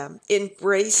from them,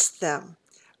 embrace them,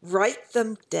 write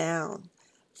them down,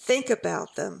 think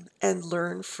about them, and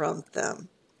learn from them.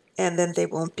 And then they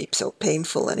won't be so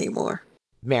painful anymore.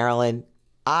 Marilyn,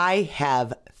 I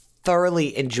have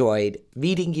thoroughly enjoyed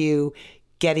meeting you,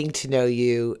 getting to know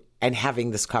you, and having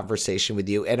this conversation with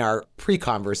you and our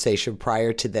pre-conversation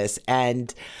prior to this.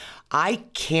 And I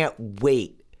can't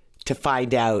wait to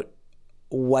find out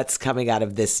what's coming out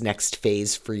of this next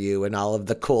phase for you and all of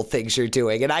the cool things you're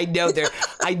doing. And I know there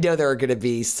are going to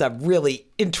be some really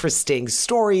interesting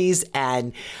stories,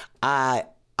 and I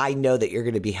know that you're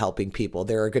going to be helping people.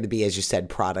 There are going to be, as you said,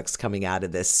 products coming out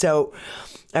of this. So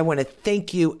I want to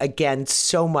thank you again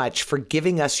so much for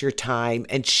giving us your time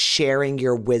and sharing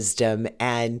your wisdom.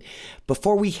 And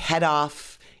before we head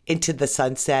off into the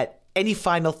sunset, any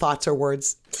final thoughts or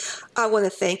words? I want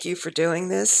to thank you for doing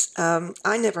this.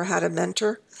 I never had a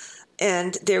mentor,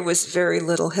 and there was very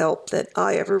little help that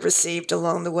I ever received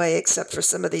along the way, except for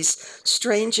some of these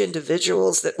strange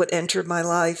individuals that would enter my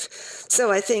life.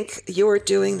 So I think your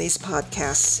doing these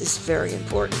podcasts is very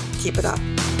important. Keep it up.